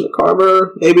George Washington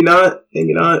Carver. Maybe not.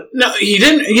 No, he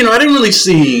didn't. I didn't really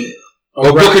see.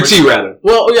 Or Booker T, rather.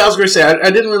 Well, yeah, I was going to say, I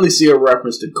didn't really see a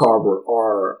reference to Carver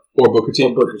or Booker T.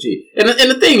 And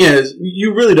the thing is,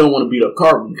 you really don't want to beat up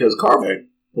Carver because Carver ain't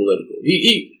political.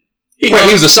 He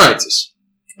was a scientist.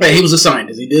 Yeah, he was a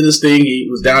scientist. He did his thing. He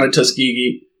was down in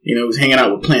Tuskegee. He was hanging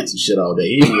out with plants and shit all day.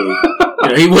 He really,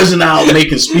 he wasn't out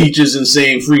making speeches and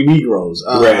saying free Negroes.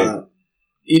 Right.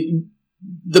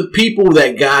 The people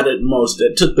that got it most,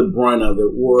 that took the brunt of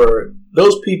it, were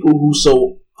those people who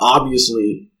so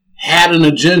obviously had an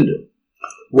agenda.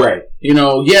 Right.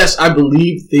 Yes, I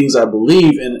believe things I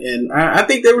believe, and I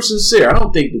think they were sincere. I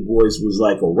don't think Du Bois was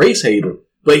like a race hater,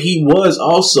 but he was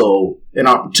also an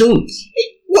opportunist.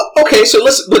 Well, okay, so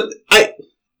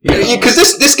because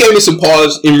this gave me some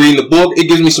pause in reading the book. It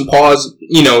gives me some pause,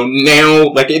 now,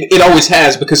 like it always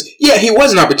has, because he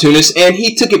was an opportunist, and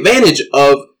he took advantage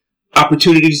of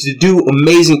opportunities to do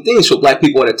amazing things for black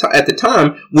people at the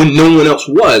time when no one else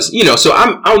was. So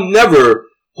I'll never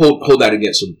hold that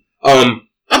against him. Nor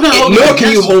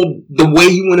can you hold the way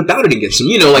he went about it against him.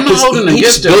 He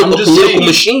just built a political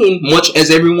machine, much as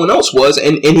everyone else was,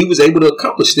 and he was able to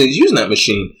accomplish things using that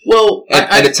machine. Well,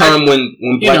 at a time when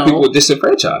black people were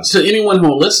disenfranchised. To anyone who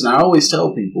will listen, I always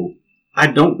tell people, I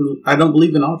don't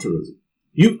believe in altruism.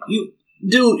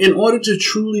 Dude, in order to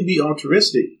truly be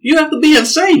altruistic, you have to be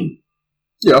insane.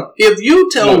 Yeah. If you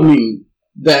tell me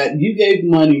that you gave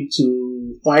money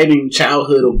to fighting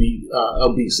childhood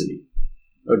obesity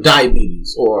or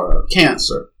diabetes or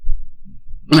cancer,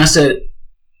 and I said,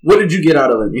 what did you get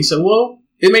out of it? And he said, well,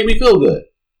 it made me feel good.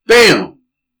 Bam.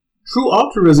 True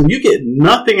altruism, you get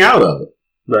nothing out of it.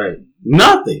 Right.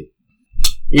 Nothing.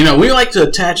 We like to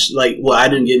attach I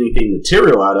didn't get anything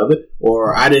material out of it,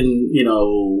 or I didn't,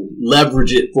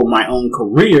 leverage it for my own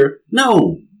career.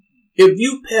 No. If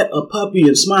you pet a puppy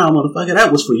and smile, motherfucker,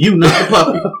 that was for you, not the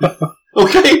puppy.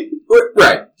 Okay?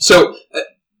 Right. So,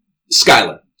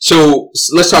 Skylar. So,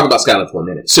 let's talk about Skylar for a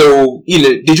minute. So,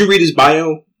 did you read his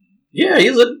bio? Yeah,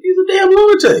 he's a damn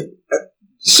lunatic.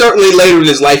 Certainly later in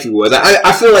his life he was.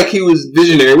 I feel like he was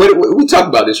visionary. We talk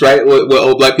about this, right? What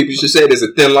old black people should say, there's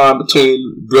a thin line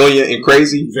between brilliant and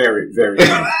crazy. Very, very.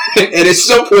 And at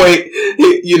some point,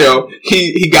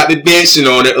 he got the dancing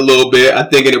on it a little bit, I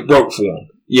think, and it broke for him.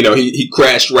 He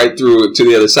crashed right through to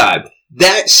the other side.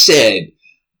 That said,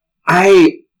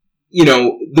 the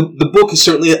book is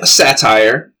certainly a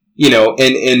satire.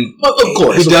 and of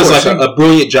course, he does like a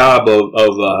brilliant job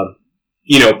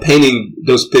of painting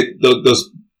those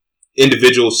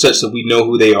individuals such that we know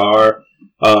who they are,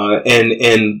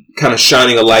 and kind of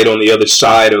shining a light on the other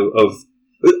side of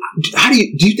how do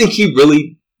you think he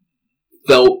really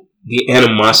felt the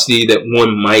animosity that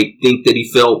one might think that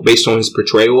he felt based on his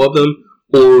portrayal of them,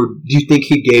 or do you think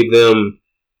he gave them,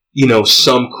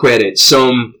 some credit,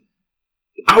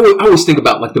 I always think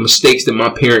about like the mistakes that my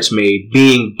parents made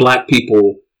being black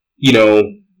people,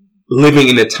 living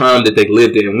in the time that they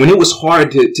lived in, when it was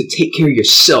hard to take care of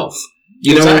yourself,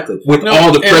 with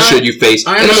all the pressure you face.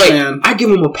 I understand. I give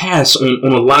them a pass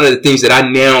on a lot of the things that I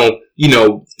now,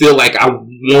 feel like I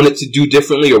wanted to do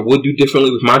differently or would do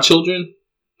differently with my children.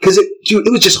 Because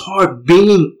it was just hard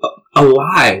being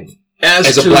alive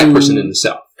as a black person in the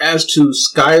South. As to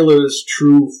Skylar's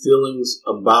true feelings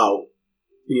about,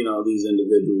 these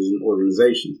individuals and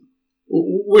organizations,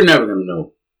 we're never going to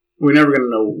know. We're never going to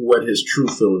know what his true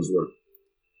feelings were.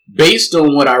 Based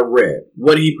on what I read,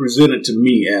 what he presented to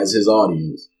me as his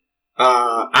audience,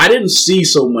 I didn't see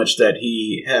so much that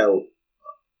he held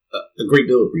a great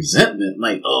deal of resentment.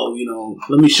 Like,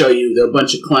 let me show you, they're a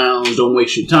bunch of clowns, don't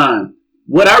waste your time.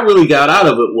 What I really got out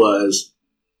of it was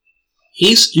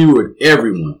he skewered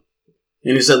everyone.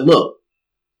 And he said, look,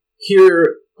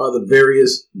 here are the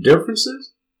various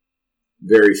differences.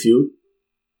 Very few.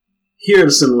 Here are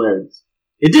the similarities.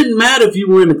 It didn't matter if you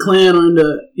were in the Klan or in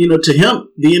the, to him,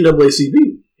 the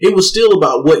NAACP. It was still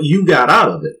about what you got out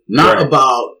of it. Not right.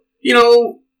 About,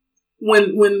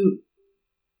 when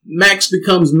Max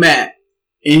becomes Matt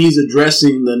and he's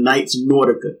addressing the Knights of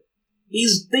Nordica,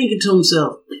 he's thinking to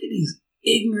himself, look at these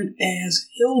ignorant ass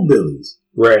hillbillies.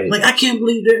 Right. Like, I can't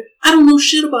believe I don't know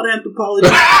shit about anthropology.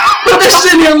 But they're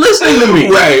sitting here listening to me.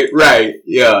 Right.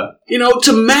 Yeah.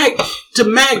 To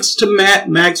Matt,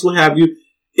 Max, what have you,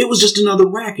 it was just another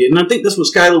racket. And I think that's what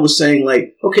Skylar was saying.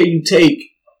 Like, okay, you take,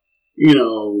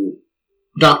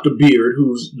 Dr. Beard,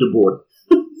 who's Du Bois.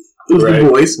 Right. Du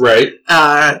Bois. Right.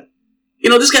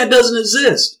 This guy doesn't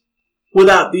exist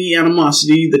without the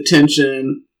animosity, the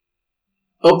tension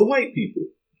of the white people.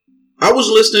 I was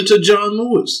listening to John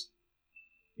Lewis.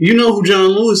 You know who John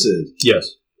Lewis is? Yes.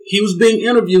 He was being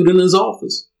interviewed in his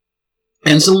office.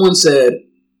 And someone said,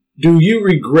 do you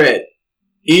regret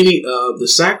any of the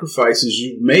sacrifices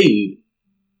you've made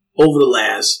over the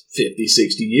last 50,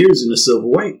 60 years in the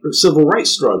civil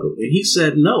rights struggle? And he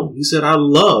said, no. He said, I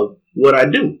love what I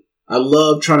do. I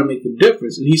love trying to make a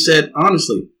difference. And he said,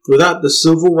 honestly, without the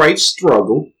civil rights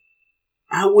struggle,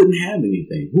 I wouldn't have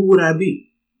anything. Who would I be?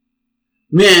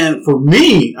 Man, for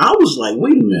me, I was like,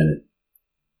 wait a minute.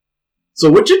 So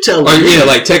what you're telling me... Yeah,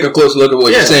 like take a close look at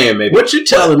what you're saying, maybe. What you're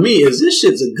telling me is this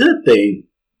shit's a good thing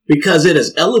because it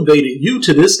has elevated you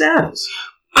to this status.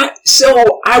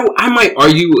 I might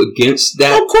argue against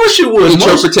that. Of course you would.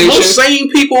 Interpretation. Most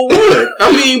sane people would.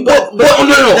 I mean, but no.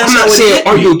 I'm not saying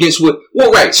argue against what...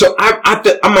 Well, right. So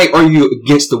I might argue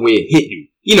against the way it hit you.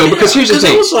 Because here's the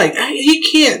thing. It was like, he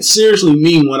can't seriously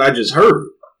mean what I just heard.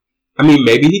 I mean,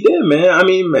 maybe he did, man. I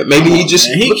mean, maybe he just...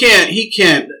 Man. He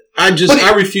can't.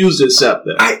 I refuse to accept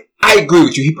that. I agree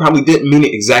with you. He probably didn't mean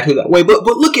it exactly that way. But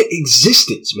look at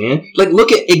existence, man. Like,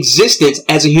 look at existence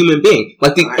as a human being.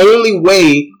 Like, the only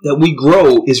way that we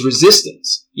grow is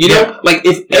resistance. Like,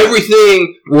 if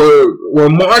everything were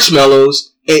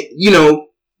marshmallows,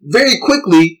 very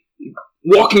quickly,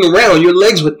 walking around, your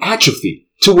legs would atrophy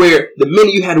to where the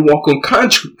minute you had to walk on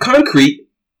concrete,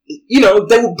 they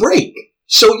would break.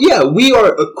 So, yeah, we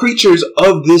are creatures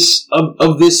of this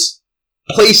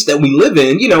place that we live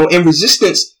in, and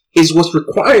resistance is what's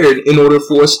required in order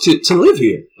for us to live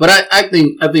here. But I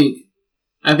think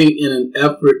in an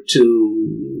effort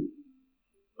to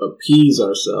appease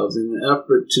ourselves, in an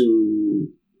effort to,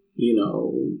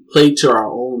 play to our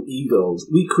own egos,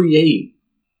 we create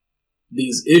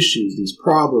these issues, these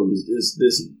problems,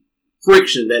 this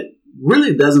friction that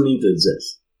really doesn't need to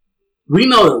exist. We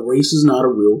know that race is not a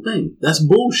real thing. That's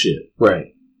bullshit.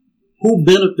 Right. Who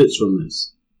benefits from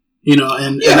this?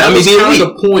 And that was kind of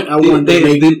the point I wanted to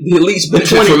make. The elites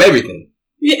benefit from everything.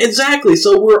 Yeah, exactly.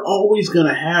 So we're always going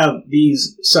to have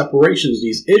these separations,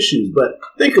 these issues. But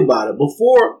think about it.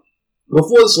 Before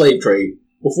the slave trade,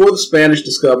 before the Spanish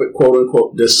discovered, quote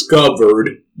unquote,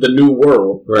 discovered the New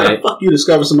World. Right. How the fuck you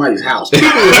discover somebody's house? People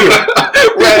were here.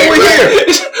 Right.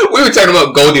 We were talking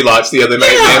about Goldilocks the other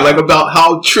night, man. Like about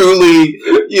how truly,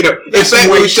 in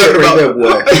fact, we were talking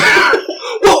about.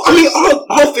 Well, I mean,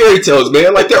 all fairy tales,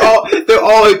 man. Like they're all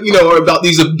are about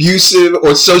these abusive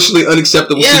or socially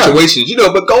unacceptable situations,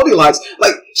 But Goldilocks,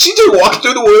 like she just walks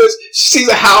through the woods, she sees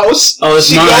a house,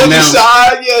 she goes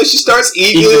inside, she starts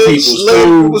eating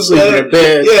people's food,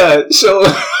 yeah. So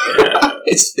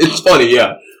it's funny,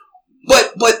 yeah.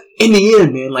 But in the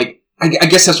end, man, like I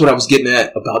guess that's what I was getting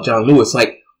at about John Lewis,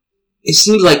 like. It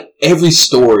seems like every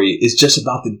story is just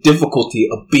about the difficulty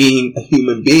of being a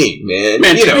human being, man.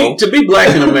 To be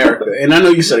black in America, and I know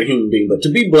you said a human being, but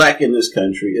to be black in this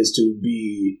country is to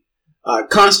be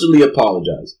constantly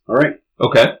apologize. All right?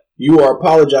 Okay. You are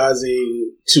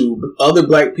apologizing to other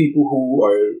black people who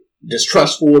are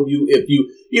distrustful of you. If you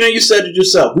said it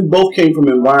yourself. We both came from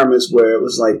environments where it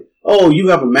was like, oh, you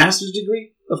have a master's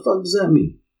degree? The fuck does that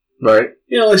mean? Right.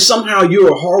 Somehow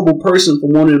you're a horrible person for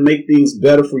wanting to make things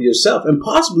better for yourself and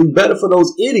possibly better for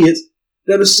those idiots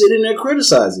that are sitting there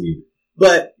criticizing you.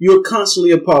 But you're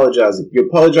constantly apologizing. You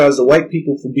apologize to white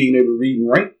people for being able to read and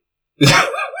write.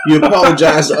 You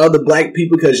apologize to other black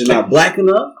people because you're not black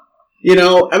enough.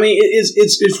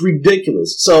 It's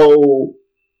ridiculous. So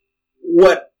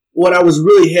what I was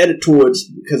really headed towards,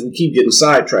 because we keep getting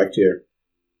sidetracked here,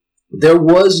 there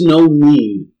was no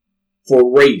need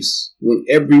for race when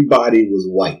everybody was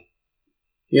white.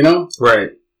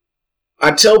 Right.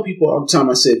 I tell people all the time,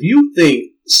 I say, if you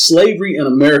think slavery in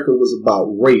America was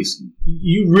about race,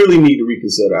 you really need to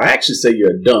reconsider. I actually say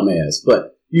you're a dumbass,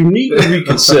 but you need to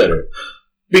reconsider.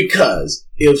 Because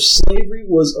if slavery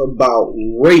was about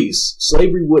race,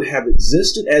 slavery would have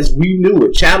existed as we knew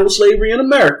it. Chattel slavery in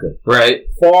America. Right.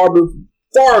 Far,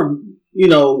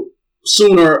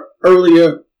 sooner,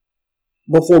 earlier,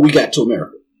 before we got to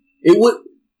America.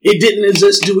 It didn't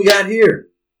exist until we got here.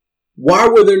 Why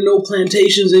were there no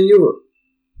plantations in Europe?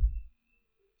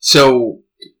 So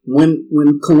when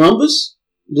Columbus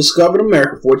discovered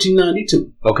America,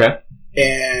 1492. Okay.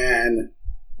 And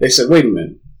they said, wait a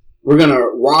minute, we're going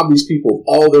to rob these people of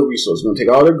all their resources. We're going to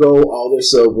take all their gold, all their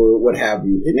silver, what have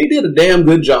you. And they did a damn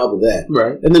good job of that.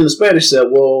 Right. And then the Spanish said,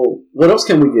 well, what else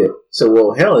can we get? So,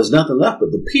 well, hell, there's nothing left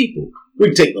but the people. We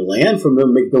can take the land from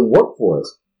them, make them work for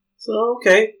us. So,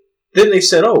 okay. Then they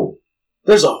said, oh,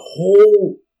 there's a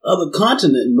whole other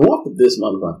continent north of this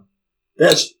motherfucker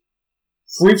that's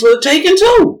free for the taking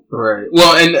too. Right.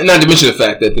 Well, and not to mention the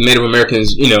fact that the Native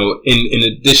Americans, in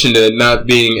addition to not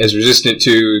being as resistant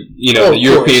to, the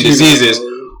European diseases,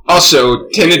 also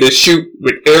tended to shoot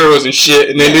with arrows and shit,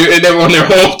 and they were on their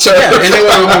home turf. Yeah, and they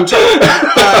were on home turf.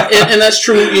 And that's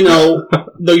true.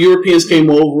 The Europeans came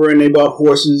over and they bought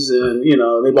horses, and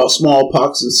they bought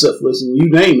smallpox and syphilis, and you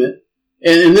name it.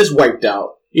 And this wiped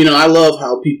out. I love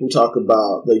how people talk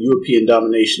about the European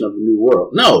domination of the New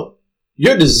World. No,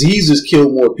 your diseases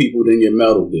killed more people than your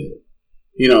metal did.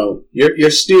 Your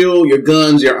steel, your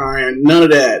guns, your iron, none of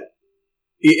that.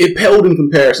 It paled in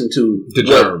comparison to the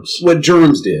germs. What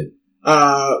germs did.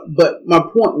 But my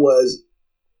point was,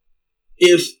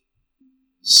 if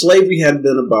slavery had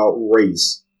been about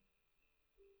race,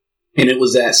 and it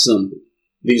was that simple,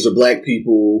 these are black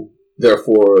people,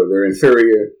 therefore they're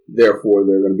inferior, therefore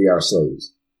they're going to be our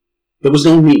slaves. There was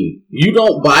no need. You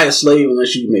don't buy a slave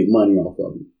unless you make money off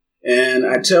of them. And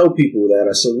I tell people that,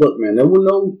 I said, look, man, there were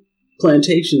no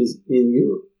plantations in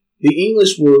Europe. The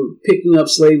English were picking up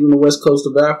slaves on the west coast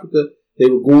of Africa. They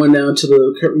were going down to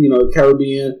the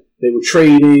Caribbean. They were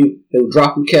trading. They were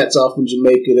dropping cats off in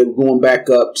Jamaica. They were going back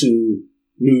up to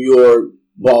New York,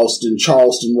 Boston,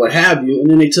 Charleston, what have you.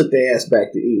 And then they took their ass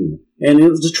back to England. And it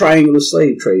was the triangular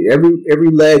slave trade.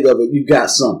 Every leg of it, you got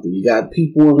something. You got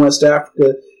people in West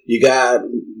Africa. You got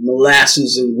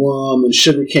molasses and rum and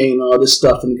sugarcane and all this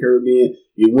stuff in the Caribbean.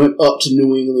 You went up to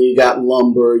New England, you got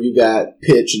lumber, you got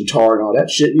pitch and tar and all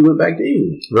that shit, and you went back to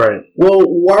England. Right. Well,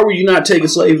 why were you not taking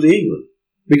slaves to England?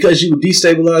 Because you would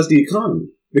destabilize the economy.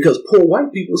 Because poor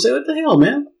white people say, what the hell,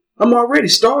 man? I'm already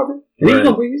starving. And you're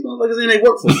going to bring these motherfuckers in, they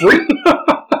work for free?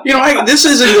 This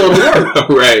isn't going to work.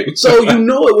 Right. So it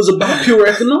was about pure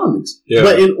economics. Yeah.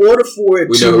 But in order for it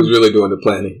we know who's really doing the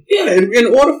planning. Yeah, in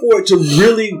order for it to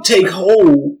really take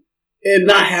hold and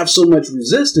not have so much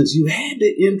resistance, you had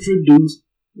to introduce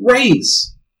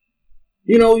race.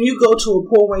 You go to a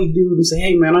poor white dude and say,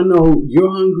 hey, man, I know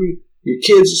you're hungry, your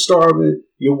kids are starving,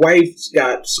 your wife's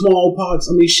got smallpox.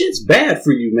 I mean, shit's bad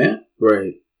for you, man.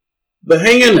 Right. But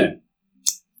hang in there.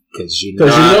 Because you're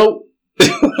not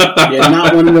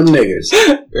one of them niggas.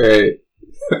 Right.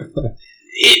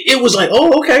 It was like,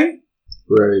 oh, okay.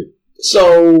 Right.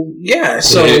 So, yeah.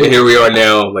 So here we are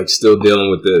now, like, still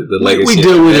dealing with the legacy. We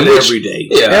deal with it every day.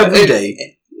 Yeah. Every day.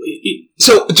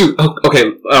 So, dude,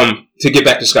 okay, to get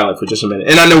back to Skylar for just a minute,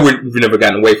 and I know we've never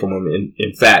gotten away from him,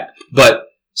 in fact, but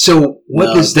So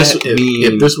what does that mean?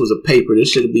 If this was a paper, this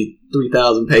should be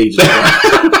 3,000 pages.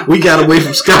 We got away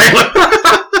from Skylar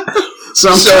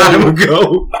some time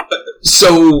ago.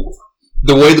 So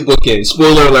the way the book ends,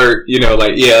 spoiler alert,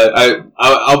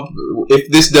 I'll if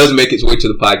this does make its way to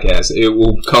the podcast, it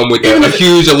will come with a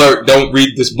huge alert. Don't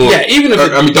read this book. Yeah,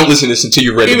 don't listen to this until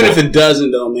you read the book. Even if it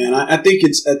doesn't, though, man, I think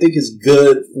it's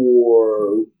good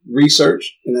for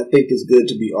research, and I think it's good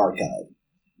to be archived.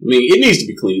 I mean, it needs to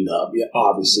be cleaned up. Yeah,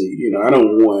 obviously, I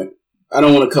don't want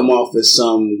to come off as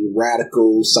some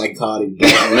radical, psychotic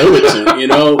militant,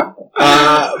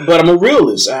 but I'm a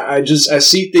realist. I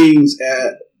see things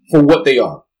for what they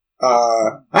are.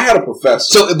 I had a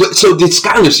professor. So did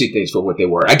Skylar see things for what they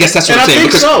were? I guess that's what I'm saying. I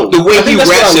think so. The way he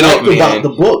wraps it up, man, about the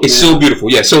book, it's so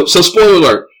beautiful. Yeah. So spoiler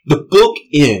alert: the book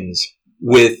ends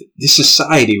with this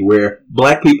society where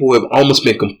black people have almost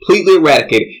been completely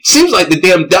eradicated. Seems like the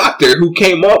damn doctor who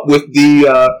came up with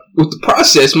the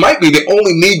process might be the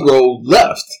only Negro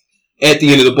left at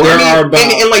the end of the book.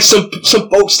 And like some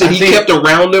folks that he kept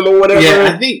around him or whatever.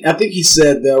 Yeah, I think he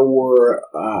said there were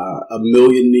 1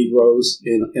 million Negroes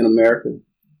in America.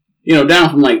 Down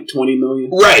from like 20 million.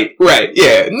 Right,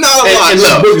 yeah. Not a lot. And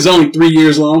the book is only 3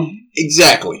 years long.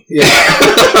 Exactly. Yeah.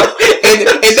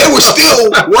 and they were still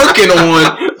working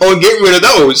on getting rid of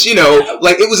those.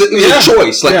 Like it was a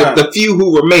choice. Like the few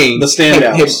who remained, the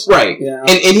standouts, right? Yeah.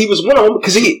 And he was one of them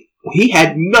because he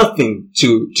had nothing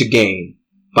to gain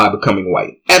by becoming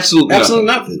white. Absolutely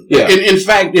nothing. Yeah. In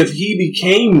fact, if he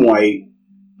became white,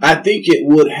 I think it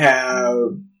would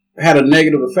have had a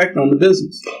negative effect on the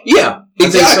business. Yeah.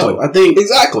 Exactly. I think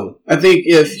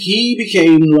if he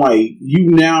became white, you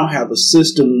now have a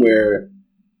system where,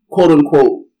 quote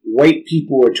unquote, white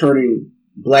people are turning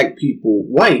black people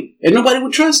white, and nobody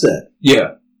would trust that.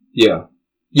 Yeah.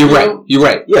 You're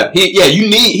right. Yeah.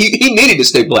 He needed to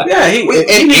stay black. Yeah.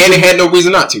 And he had no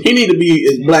reason not to. He needed to be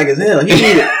as black as hell. He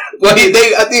needed. Well, I think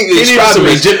they described him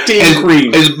as Egyptian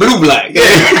cream. As blue black.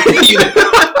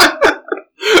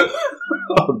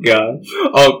 Oh God.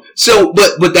 So,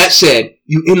 but that said,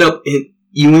 you end up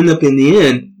in the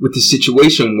end with the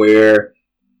situation where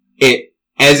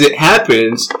as it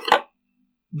happens,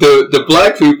 the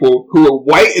black people who are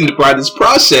whitened by this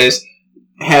process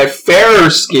had fairer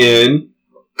skin,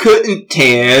 couldn't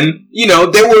tan.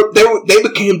 They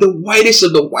became the whitest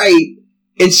of the white,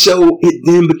 and so it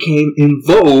then became in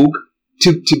vogue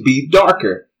to be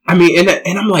darker. I mean,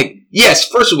 and I'm like, yes,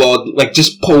 first of all, like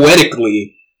just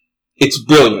poetically, it's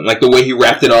brilliant. Like the way he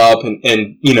wrapped it up, and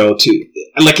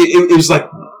it was like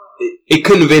it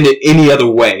couldn't have ended any other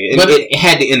way, and it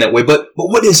had to end that way. But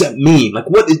what does that mean? Like,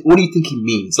 what do you think he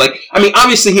means? Like, I mean,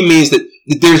 obviously he means that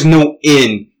there's no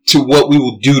end to what we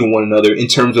will do to one another in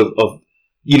terms of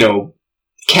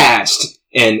caste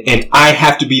and I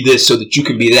have to be this so that you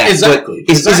can be that. Exactly.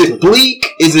 But is it bleak?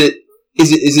 Is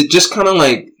it just kind of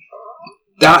like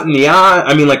dotting the I?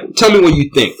 I mean, like, tell me what you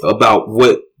think about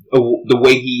the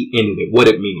way he ended it, what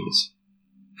it means.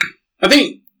 I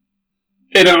think,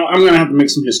 I'm going to have to make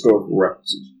some historical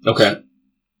references.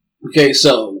 Okay,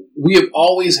 so we have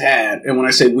always had, and when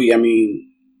I say we, I mean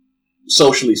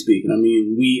socially speaking, I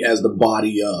mean we as the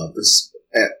body of,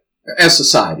 as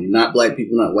society, not black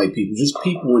people, not white people, just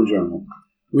people in general.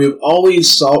 We have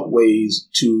always sought ways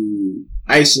to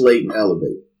isolate and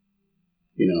elevate.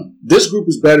 This group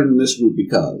is better than this group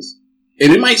because,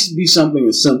 and it might be something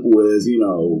as simple as,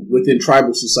 within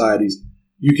tribal societies,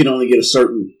 you can only get a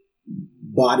certain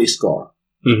body scar,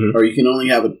 or you can only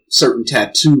have a certain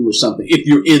tattoo or something if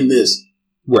you're in this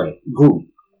group.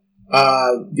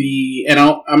 I'm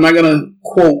not gonna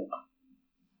quote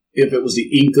if it was the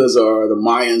Incas or the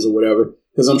Mayans or whatever,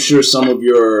 because I'm sure some of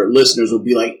your listeners will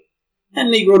be like, that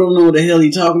Negro don't know what the hell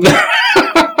he talking about.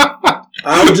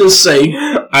 I'll just say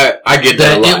I get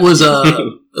that a lot. It was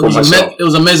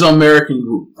a Mesoamerican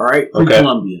group, all right,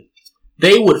 pre-Columbia.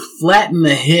 They would flatten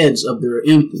the heads of their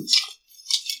infants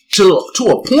to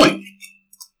a point,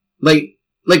 like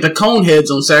the cone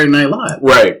heads on Saturday Night Live,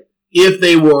 right? If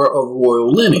they were of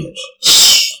royal lineage.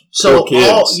 So,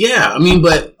 I mean,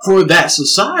 but for that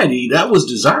society, that was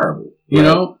desirable.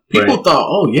 People thought,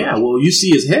 oh yeah, well, you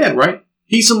see his head, right?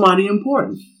 He's somebody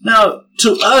important. Now,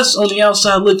 to us on the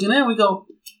outside looking in, we go,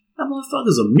 that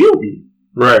motherfucker's a mutant.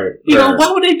 Right.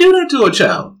 Why would they do that to a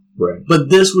child? Right. But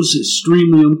this was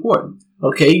extremely important.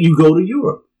 Okay, you go to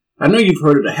Europe. I know you've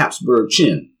heard of the Habsburg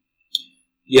chin.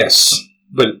 Yes.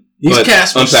 But these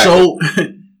cats were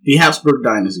the Habsburg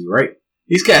dynasty, right?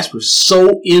 These cats were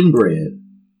so inbred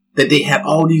that they had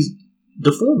all these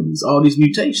deformities, all these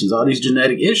mutations, all these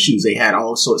genetic issues. They had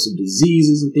all sorts of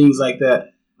diseases and things like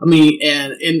that. I mean,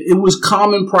 and it was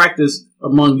common practice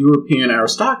among European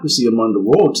aristocracy, among the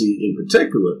royalty in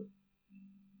particular,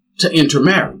 to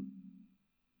intermarry.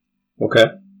 Okay.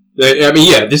 I mean,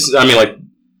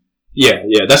 yeah,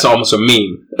 that's almost a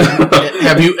meme.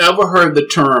 Have you ever heard the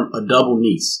term a double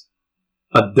niece?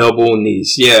 A double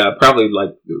niece. Yeah, probably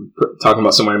like talking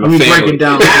about somebody in my family. Let me break it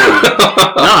down for you.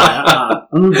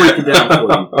 Let me break it down for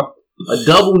you. A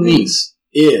double niece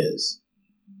is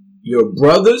your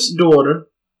brother's daughter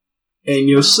and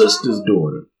your sister's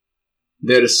daughter.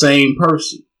 They're the same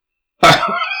person.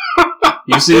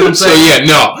 You see what I'm saying?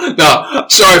 So no.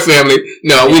 Sorry, family.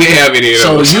 No, we didn't have any of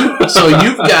those. So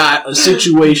you've got a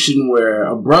situation where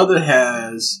a brother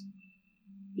has,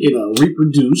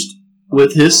 reproduced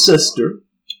with his sister.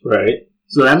 Right.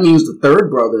 So that means the third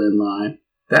brother in line,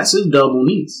 that's his double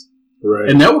niece. Right.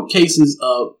 And there were cases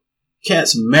of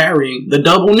cats marrying the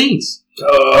double niece.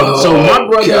 Oh, so my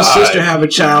brother and sister have a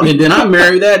child, and then I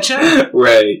marry that child.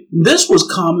 Right. This was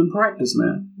common practice,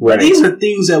 man. Right. These are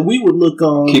things that we would look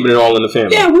on. Keeping it all in the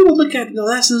family. Yeah, we would look at,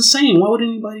 that's insane. Why would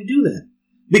anybody do that?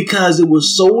 Because it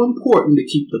was so important to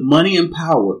keep the money and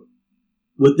power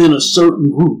within a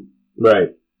certain group.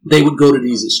 Right. They would go to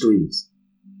these extremes.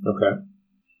 Okay.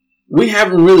 We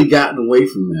haven't really gotten away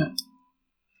from that.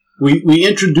 We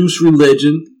introduced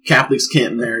religion. Catholics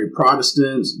can't marry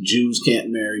Protestants. Jews can't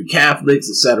marry Catholics,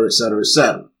 etc., etc.,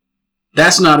 etc.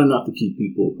 That's not enough to keep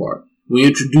people apart. We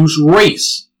introduced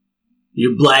race.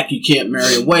 You're black, you can't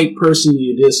marry a white person.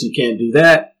 You're this, you can't do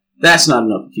that. That's not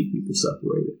enough to keep people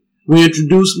separated. We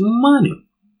introduced money.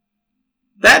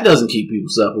 That doesn't keep people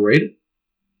separated.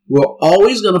 We're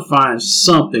always going to find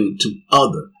something to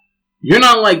other. You're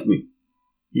not like me.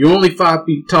 You're only 5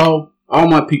 feet tall. All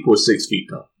my people are 6 feet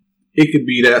tall. It could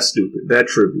be that stupid, that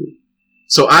trivial.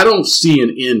 So I don't see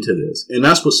an end to this. And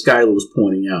that's what Skylar was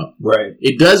pointing out. Right.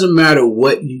 It doesn't matter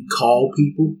what you call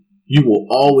people. You will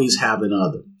always have an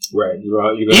other. Right.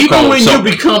 Even when you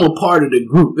become a part of the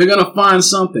group, they're going to find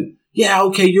something. Yeah,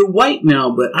 okay, you're white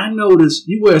now, but I noticed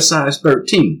you wear a size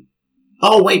 13.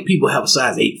 All white people have a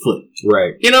size 8 foot.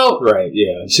 Right. Right,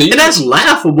 yeah. So and that's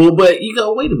laughable, but you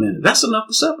go, wait a minute. That's enough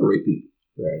to separate people.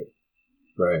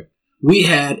 Right. We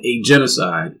had a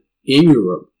genocide in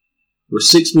Europe where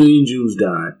 6 million Jews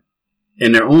died,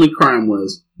 and their only crime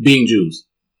was being Jews.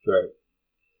 Right.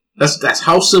 That's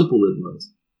how simple it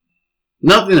was.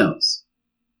 Nothing else.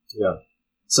 Yeah.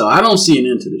 So I don't see an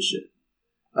end to this shit.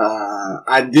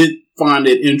 I did find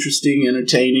it interesting,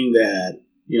 entertaining that,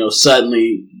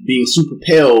 suddenly being super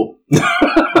pale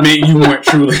meant you weren't a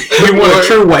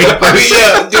true white person.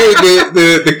 Yeah, dude,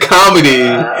 the comedy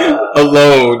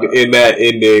alone in that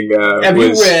ending Have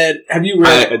you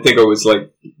read? I think I was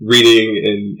like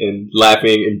reading and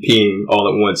laughing and peeing all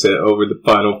at once over the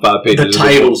final 5 pages. The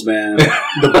titles, man.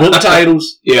 The book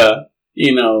titles. Yeah.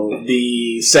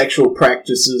 The sexual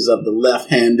practices of the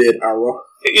left-handed are.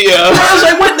 Yeah. I was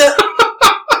like, what the?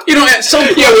 At some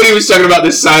point, when he was talking about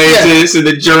the scientists and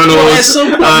the journals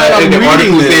and the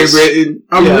articles they've written.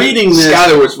 I'm reading this.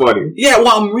 Skylar was funny. Yeah,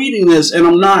 well, I'm reading this, and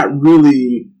I'm not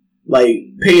really,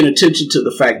 paying attention to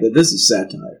the fact that this is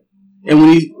satire. And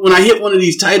when I hit one of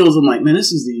these titles, I'm like, man,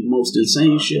 this is the most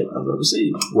insane shit I've ever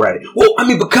seen. Right. Well, I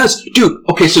mean, because, dude,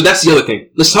 okay, so that's the other thing.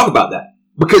 Let's talk about that.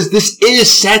 Because this is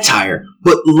satire,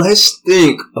 but let's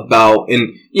think about,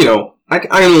 and,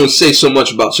 I don't want to say so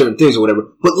much about certain things or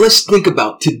whatever, but let's think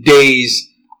about today's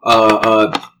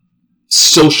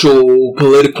social,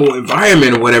 political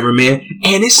environment or whatever, man.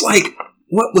 And it's like,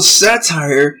 what was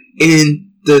satire in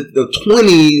the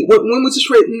when was this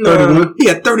written?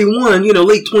 31. 31,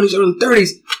 late 20s, early 30s.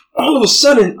 All of a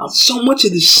sudden, so much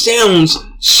of this sounds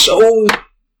so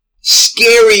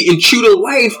scary and true to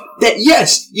life that,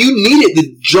 yes, you needed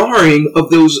the jarring of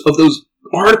those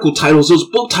article titles, those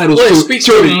book titles,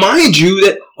 to remind you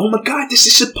that, oh my God, this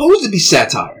is supposed to be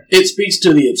satire. It speaks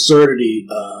to the absurdity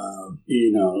of,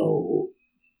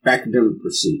 academic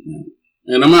pursuit, man.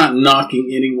 And I'm not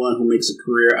knocking anyone who makes a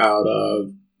career out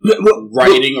of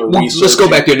writing or research. Let's go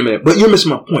back there in a minute. But you're missing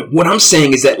my point. What I'm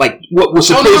saying is that, what was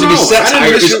supposed to be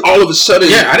satire is all of a sudden...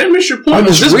 Yeah, I didn't miss your point.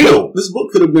 It's real. This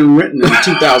book could have been written in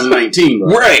 2019,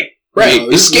 bro. Right.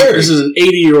 It's scary. This is an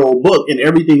 80-year-old book, and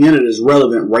everything in it is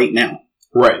relevant right now.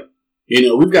 Right.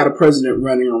 We've got a president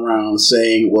running around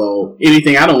saying, well,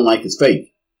 anything I don't like is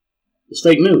fake. It's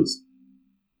fake news.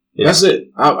 Yeah. That's it.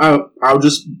 I'll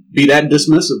just be that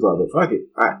dismissive of it. Fuck it.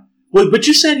 But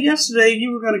you said yesterday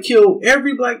you were going to kill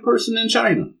every black person in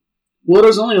China. Well,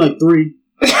 there's only 3.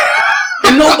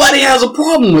 And nobody has a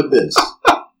problem with this.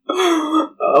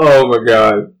 Oh, my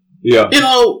God. Yeah.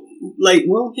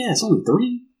 It's only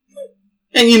 3.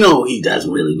 And he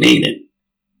doesn't really mean it.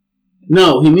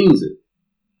 No, he means it.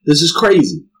 This is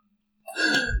crazy.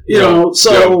 You know,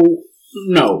 so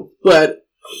no. But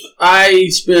I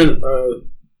spent a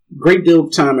great deal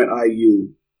of time at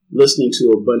IU listening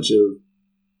to a bunch of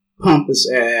pompous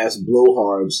ass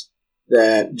blowhards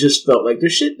that just felt like their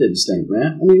shit didn't stink,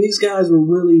 man. I mean, these guys were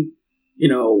really, you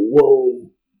know, whoa.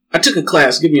 I took a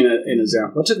class, give you an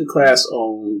example. I took a class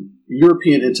on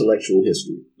European intellectual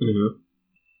history. Mm-hmm.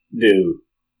 Dude,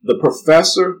 the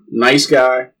professor, nice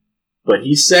guy, but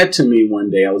he said to me one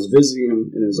day, I was visiting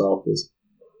him in his office,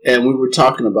 and we were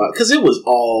talking about, because it was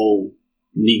all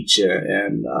Nietzsche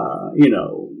and, you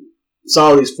know, it's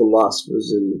all these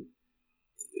philosophers, and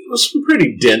it was some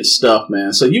pretty dense stuff,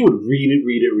 man. So you would read it.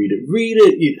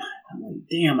 I'm like,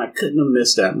 damn, I couldn't have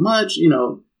missed that much, you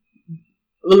know.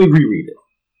 Let me reread it.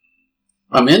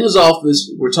 I'm in his office,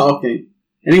 we're talking,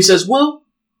 and he says, well,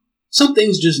 some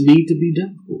things just need to be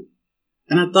difficult.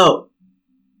 And I thought,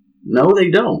 no, they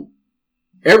don't.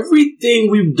 Everything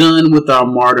we've done with our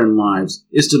modern lives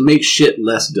is to make shit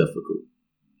less difficult.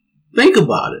 Think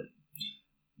about it.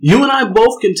 You and I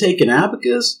both can take an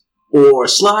abacus or a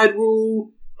slide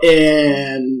rule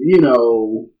and, you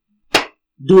know,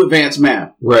 do advanced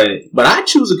math. Right. But I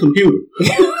choose a computer.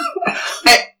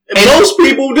 and most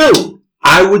people do.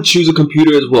 I would choose a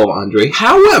computer as well, Andre.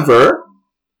 However,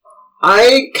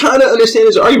 I kind of understand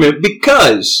his argument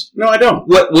because... No, I don't.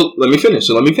 Well, let me finish.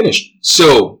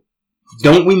 So,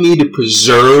 don't we need to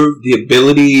preserve the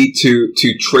ability to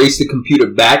trace the computer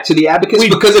back to the abacus?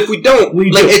 Because if we don't,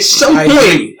 at some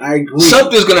point, I agree.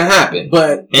 Something's going to happen.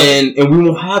 But we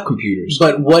won't have computers.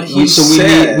 But what he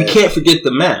said... we can't forget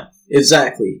the math.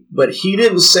 Exactly. But he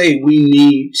didn't say we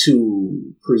need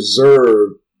to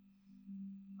preserve,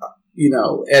 you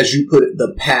know, as you put it,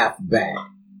 the path back.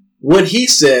 What he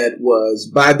said was,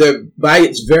 by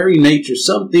its very nature,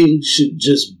 something should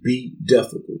just be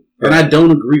difficult, and I don't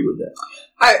agree with that.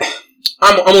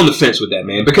 I'm on the fence with that,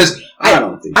 man, because I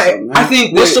don't think so, man. I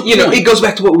think that, you know, it goes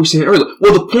back to what we were saying earlier.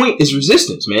 Well, the point is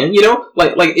resistance, man. You know,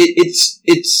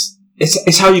 it's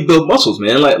how you build muscles,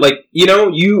 man. Like you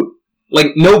know,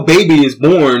 no baby is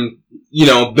born, you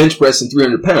know, bench pressing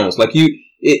 300 pounds. Like you.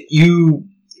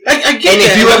 I get and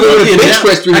that. if you ever want to bench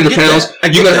press 300 pounds,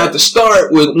 you're going to have to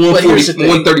start with 140,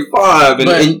 135.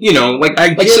 And, you know,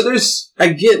 I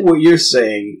get what you're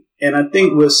saying, and I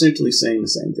think we're essentially saying the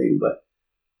same thing. But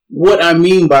what I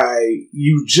mean by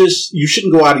you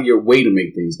shouldn't go out of your way to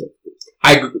make things difficult.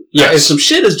 I agree. Yes. If some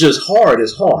shit is just hard,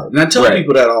 it's hard. And I tell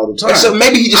people that all the time. So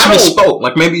maybe he just misspoke.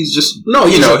 Like maybe he's just,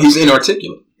 he's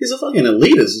inarticulate. He's a fucking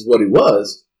elitist is what he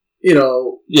was. You know.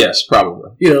 Yes,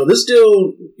 probably. You know, this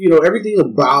dude, you know, everything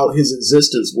about his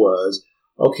existence was,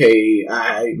 okay,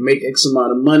 I make X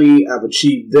amount of money, I've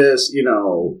achieved this, you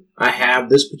know, I have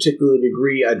this particular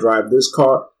degree, I drive this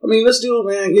car. I mean, this dude,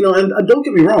 man, you know, and don't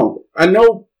get me wrong, I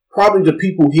know probably the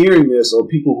people hearing this or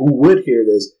people who would hear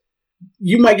this,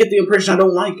 you might get the impression I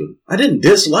don't like him. I didn't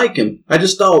dislike him. I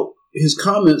just thought his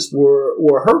comments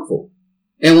were hurtful.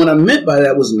 And what I meant by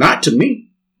that was not to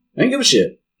me. I didn't give a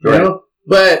shit. You know?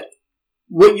 But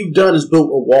what you've done is built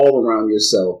a wall around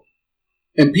yourself.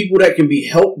 And people that can be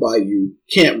helped by you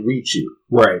can't reach you.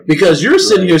 Right. Because you're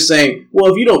sitting here saying,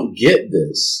 well, if you don't get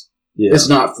this, it's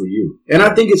not for you. And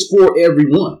I think it's for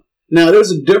everyone. Now,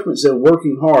 there's a difference in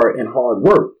working hard and hard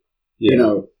work. Yeah. You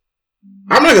know,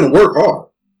 I'm not going to work hard.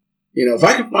 You know, if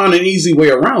I can find an easy way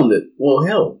around it, well,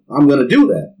 hell, I'm going to do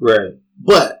that. Right.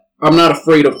 But I'm not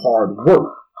afraid of hard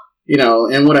work. You know,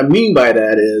 and what I mean by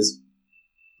that is,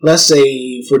 let's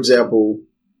say, for example,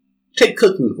 take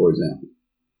cooking, for example.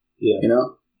 Yeah. You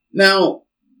know? Now,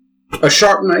 a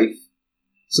sharp knife,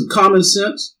 some common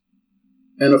sense,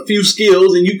 and a few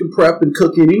skills, and you can prep and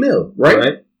cook any meal,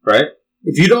 right? Right.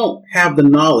 If you don't have the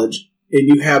knowledge and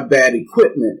you have bad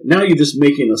equipment, now you're just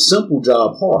making a simple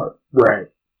job hard. Right.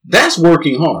 That's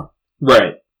working hard.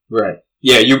 Right.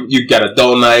 Yeah, you got a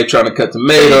dull knife trying to cut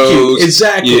tomatoes.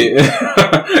 Exactly.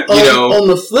 Yeah. On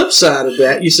the flip side of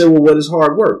that, you say, well, what is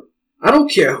hard work? I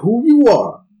don't care who you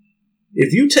are.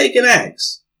 If you take an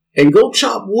axe and go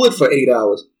chop wood for 8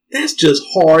 hours, that's just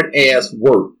hard-ass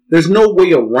work. There's no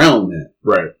way around that.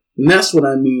 Right. And that's what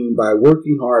I mean by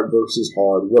working hard versus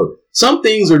hard work. Some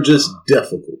things are just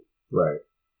difficult. Right.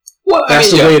 Well,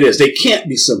 that's the way it is. They can't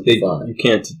be simplified. You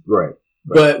can't. Right.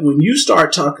 But when you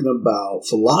start talking about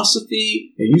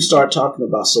philosophy and you start talking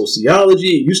about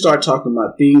sociology and you start talking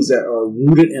about things that are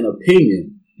rooted in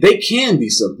opinion, they can be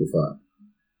simplified.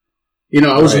 You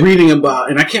know, I was reading about,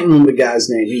 and I can't remember the guy's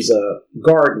name. He's a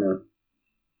gardener.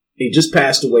 He just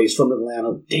passed away. He's from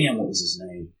Atlanta. Damn, what was his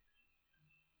name?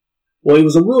 Well, he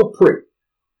was a real prick.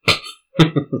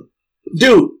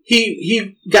 Dude,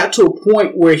 he got to a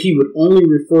point where he would only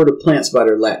refer to plants by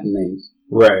their Latin names.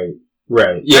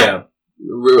 Right. Yeah.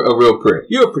 A real prick.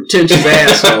 You're a pretentious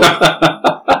asshole.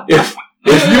 If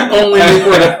you only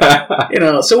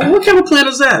were, so what kind of plant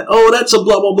is that? Oh, that's a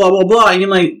blah, blah, blah, blah, blah. And you're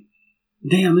like,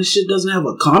 damn, this shit doesn't have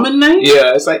a common name?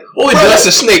 Yeah, it's like, that's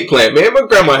a snake plant, man. My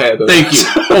grandma had those. Thank you.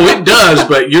 It does,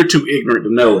 but you're too ignorant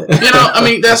to know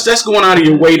it. That's going out of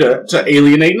your way to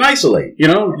alienate and isolate.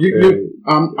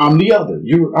 I'm the other.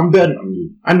 I'm better than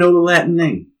you. I know the Latin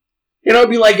name. It'd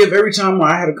be like if every time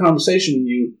I had a conversation with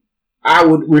you, I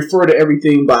would refer to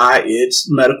everything by its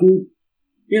medical,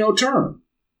 term.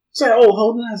 Say, oh,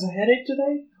 Holden has a headache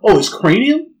today? Oh, his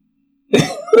cranium?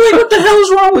 What the hell is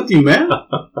wrong with you, man?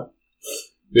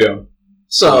 Yeah.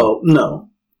 So, no.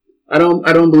 I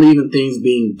don't believe in things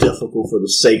being difficult for the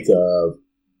sake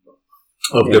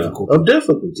of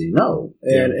difficulty. No.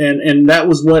 And that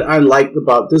was what I liked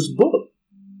about this book.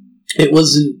 It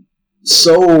wasn't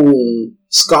so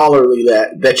scholarly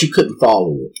that you couldn't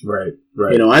follow it.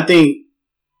 Right. I think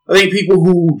people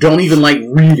who don't even like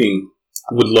reading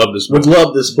would love this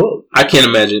book. I can't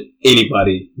imagine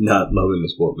anybody not loving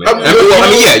this book, man.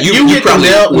 You probably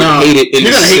would hate it.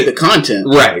 You're going to hate the content.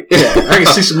 Right. Yeah, I can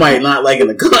see somebody not liking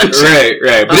the content.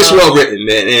 Right. But it's well written,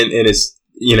 and it's,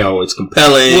 it's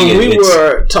compelling. When we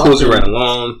were talking, right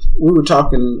along. We were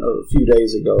talking a few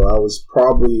days ago. I was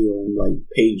probably on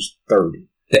page 30.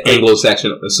 The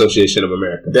Anglo-Saxon Association of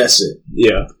America. That's it.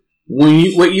 Yeah.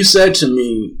 What you said to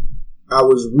me, I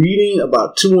was reading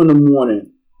about 2 a.m.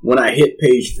 when I hit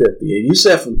page 50. And you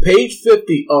said from page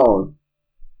 50 on,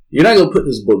 you're not going to put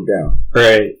this book down.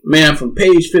 Right. Man, from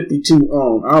page 52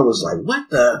 on, I was like, what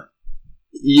the?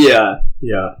 Yeah.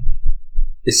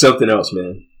 It's something else,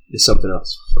 man. It's something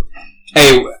else.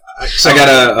 Hey, I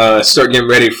got to start getting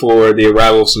ready for the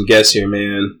arrival of some guests here,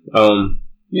 man. I'm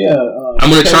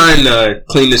going to try and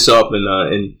clean this up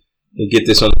and get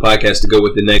this on the podcast to go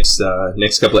with the next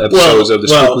couple of episodes of the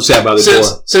Spook Who Sat by the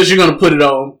Door. Since you're going to put it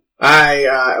on,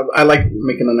 I like to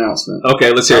make an announcement.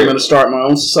 Okay, let's hear it. I'm going to start my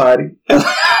own society.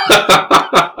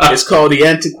 It's called the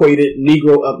Antiquated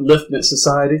Negro Upliftment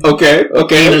Society. Okay.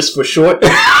 ANUS for short.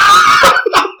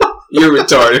 You're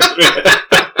retarded.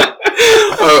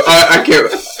 I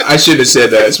can't. I shouldn't have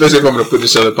said that, especially if I'm going to put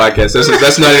this on the podcast.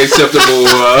 That's not an acceptable.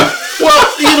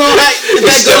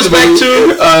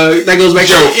 That goes back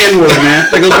to the N-word, man.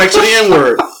 That goes back to the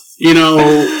N-word.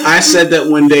 I said that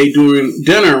one day during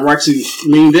dinner, and Roxy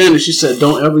leaned in and she said,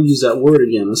 "Don't ever use that word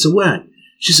again." I said, "What?"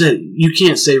 She said, "You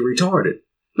can't say retarded."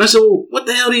 And I said, "Well, what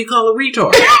the hell do you call a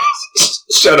retard?"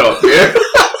 Shut up, man.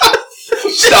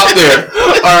 Stop there.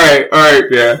 All right,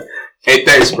 yeah. Hey,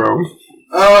 thanks, bro.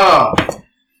 Oh,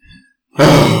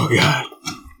 God.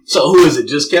 So who is it?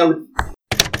 Just Kelly?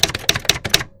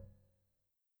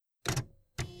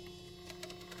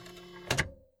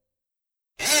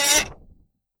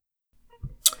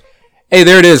 Hey,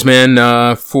 there it is, man.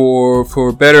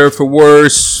 For better, for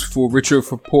worse, for richer,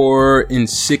 for poorer, in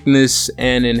sickness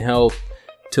and in health,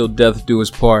 till death do us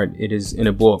part. It is in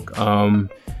a book.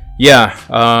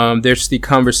 There's the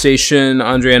conversation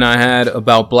Andre and I had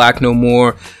about Black No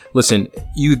More. Listen,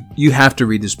 you have to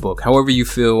read this book. However you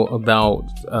feel about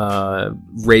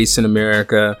race in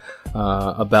America,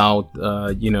 about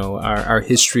our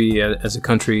history as a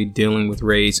country dealing with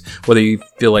race, whether you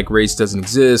feel like race doesn't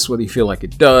exist, whether you feel like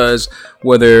it does,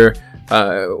 whether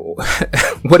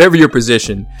whatever your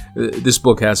position, this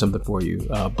book has something for you.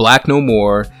 Black No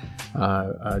More,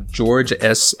 George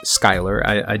S. Schuyler.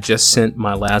 I just sent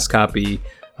my last copy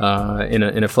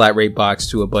in a flat rate box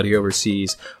to a buddy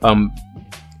overseas.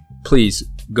 Please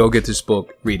go get this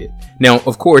book, read it. Now,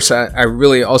 of course, I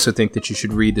really also think that you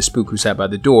should read The Spook Who Sat by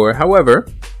the Door. However,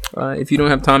 if you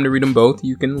don't have time to read them both,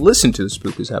 you can listen to The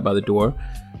Spook Who Sat by the Door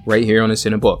right here on It's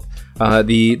in a Book.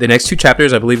 The next 2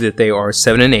 chapters, I believe that they are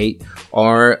 7 and 8,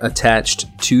 are attached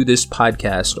to this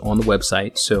podcast on the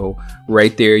website. So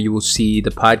right there, you will see the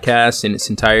podcast in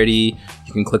its entirety.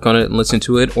 You can click on it and listen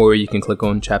to it, or you can click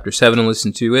on chapter 7 and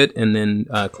listen to it, and then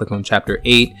click on chapter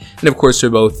 8. And of course, they're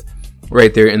both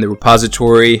right there in the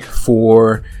repository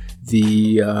for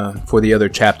the other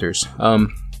chapters.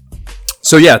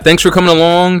 So yeah, thanks for coming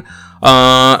along.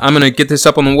 I'm gonna get this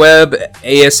up on the web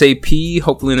ASAP,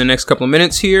 hopefully in the next couple of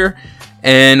minutes here,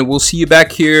 and we'll see you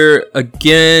back here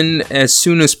again as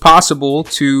soon as possible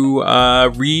to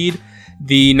read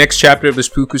the next chapter of The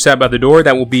Spook Who Sat by the Door.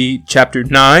 That will be chapter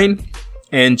 9,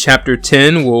 and chapter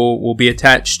 10 will be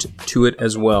attached to it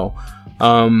as well.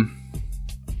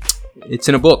 It's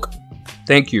in a book.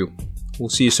 Thank you. We'll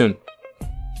see you soon.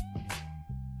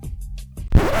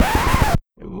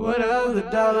 What of the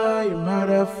dollar you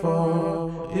murder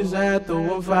for? Is that the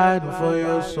one fighting for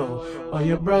your soul? Or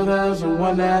your brother's the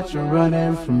one that you're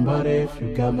running from? But if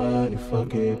you got money,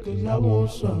 fuck it, cause I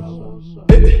want some.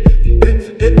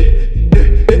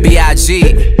 B.I.G.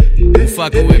 You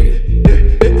fucking with me?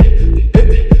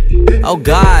 Oh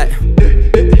God.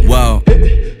 Whoa.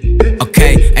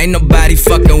 Okay, ain't nobody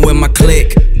fucking with my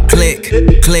click. Click,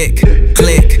 click,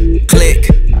 click, click.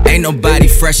 Ain't nobody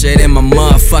fresher than my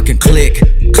motherfucking click.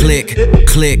 Click,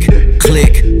 click,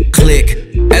 click, click.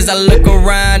 As I look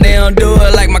around, they don't do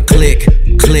it like my click.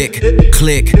 Click,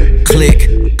 click,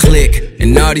 click, click.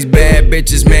 And all these bad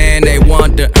bitches, man, they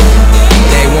want the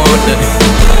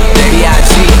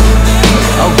B.I.G.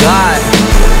 Oh God.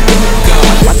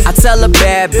 I tell a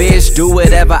bad bitch, do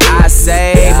whatever I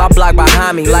say. My block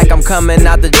behind me like I'm coming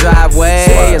out the driveway.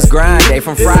 It's grind day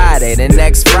from Friday to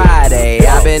next Friday.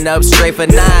 I've been up straight for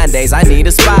 9 days, I need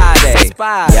a spy day.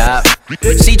 Yup.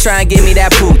 She try and give me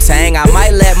that Wu-Tang. I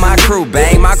might let my crew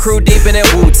bang. My crew deep in that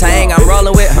Wu-Tang. I'm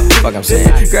rolling with, fuck I'm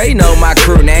saying. Girl, you know my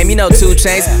crew name, you know 2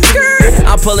 Chainz.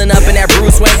 I'm pulling up in that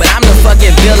Bruce Wayne, but I'm the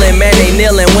fucking villain. Man, they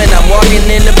kneeling when I'm walking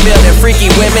in the building. Freaky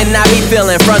women I be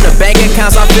feeling. From the bank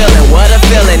accounts I'm feeling. What a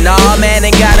feeling. Nah, man,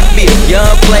 ain't gotta be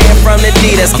young player from the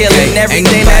D that's killing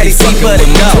everything that he see but it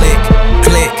go.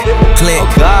 Click, click,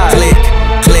 click,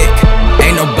 click.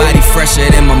 Ain't nobody fresher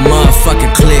than my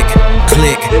motherfucking click.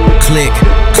 Click, click,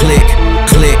 click,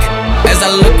 click. As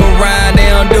I look around, they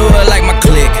don't do it like my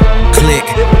click. Click,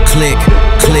 click,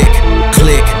 click,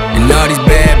 click. And all these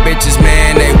bad bitches,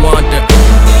 man, they want the.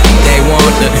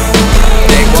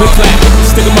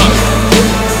 Stick 'em up.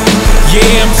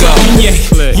 Yeah, I'm talking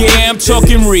yeah, I'm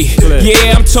talking re.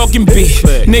 Yeah, I'm talking B.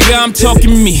 Nigga, I'm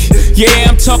talking me. Yeah,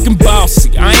 I'm talking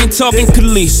bossy. I ain't talking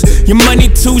Khalees. Your money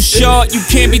too short, you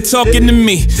can't be talking to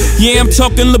me. Yeah, I'm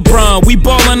talking LeBron. We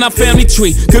ballin' our family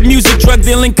tree. Good music, drug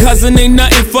dealing cousin, ain't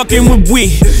nothing fucking with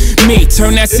we. Me,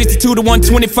 turn that 62 to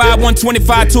 125,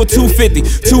 125 to a 250,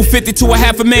 250 to a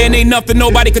half a man. Ain't nothing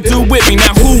nobody could do with me.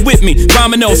 Now who with me?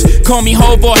 Vamonos, call me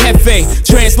Hov or Hefe.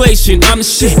 Translation, I'm the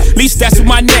shit. Least that's what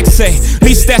my neck say.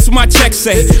 Least that's what my check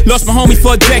say. Lost my homie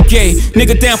for a decade.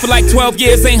 Nigga down for like 12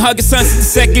 years, ain't hugging son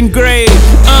since the 2nd grade.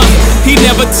 He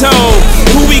never told.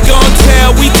 Who we gon'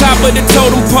 tell? We top of the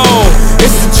totem pole.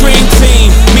 It's the dream team,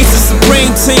 meets the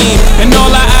supreme team. And all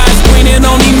our eyes green, it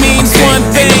only means one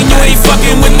thing. You ain't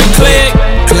fucking with the click.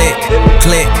 Click,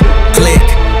 click, click,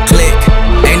 click.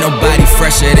 Ain't nobody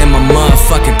fresher than my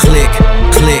motherfucking click.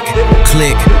 Click,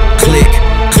 click, click,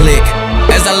 click.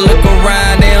 As I look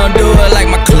around, they don't do it like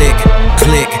my click.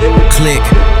 Click, click,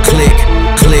 click,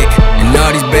 click. And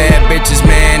all these bad bitches,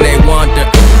 man, they want the.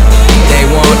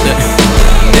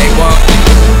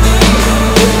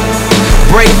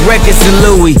 Break records to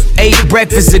Louis, 8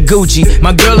 breakfasts at Gucci.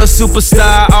 My girl a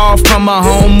superstar, all from a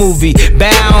home movie.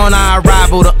 Bow on our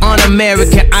arrival to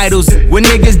un-American idols. When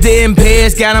niggas didn't pay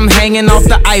us, got them hanging off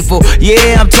the Eiffel.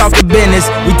 Yeah, I'm talking business,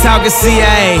 we talking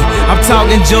CIA. I'm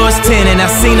talking George Tenet,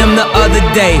 I seen him the other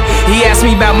day. He asked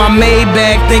me about my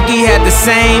Maybach, think he had the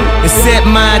same. Except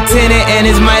my tenant and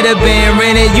his might have been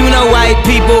rented. You know white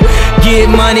people get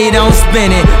money, don't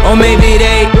spend it. Or maybe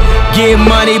they get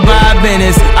money by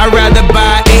business. I'd rather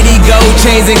buy 80 gold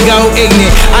chains and go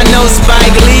ignorant. I know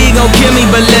Spike Lee gon' kill me,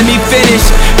 but let me finish.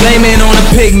 Blame it on a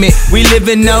pigment, we live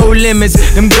in no limits.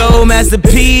 Them gold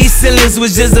masterpiece ceilings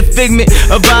was just a figment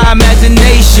of our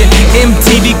imagination.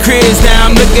 MTV cribs, now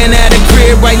I'm looking at a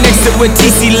crib right next to where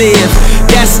TC lives.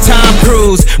 That's Tom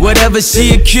Cruise, whatever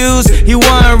she accused. He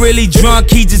wasn't really drunk,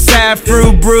 he just had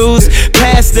fruit brews.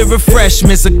 Pass the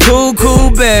refreshments, a cool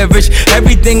beverage.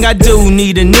 Everything I do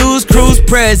need a news cruise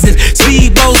presence.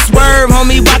 Speedboat swerve,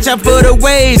 homie, watch out for the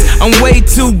waves. I'm way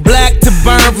too black to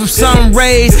burn from sun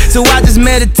rays, so I just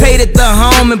meditate at the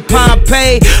home in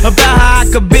Pompeii about how I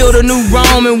could build a new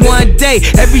Rome in one day.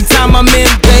 Every time I'm in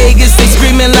Vegas, they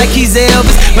screaming like he's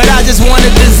Elvis, but I just wanna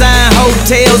design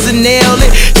hotels and nail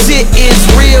it. Shit is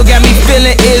real, got me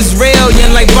feeling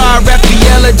Israelian like Bar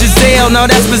Raphael or Giselle. No,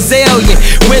 that's Brazilian.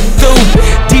 Went through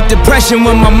deep depression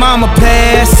when my mama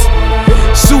passed.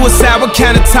 Suicide, what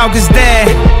kind of talk is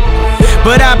that?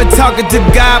 But I've been talking to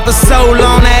God for so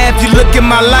long. Now if you look at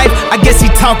my life, I guess he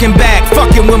talking back,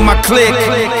 fucking with my clique.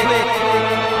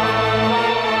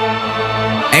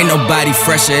 Ain't nobody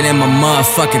fresher than my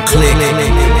motherfucking click.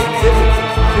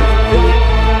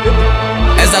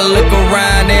 As I look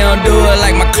around, they don't do it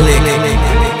like my click.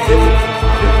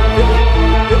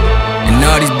 And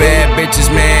all these bad bitches,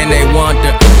 man, they want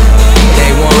the.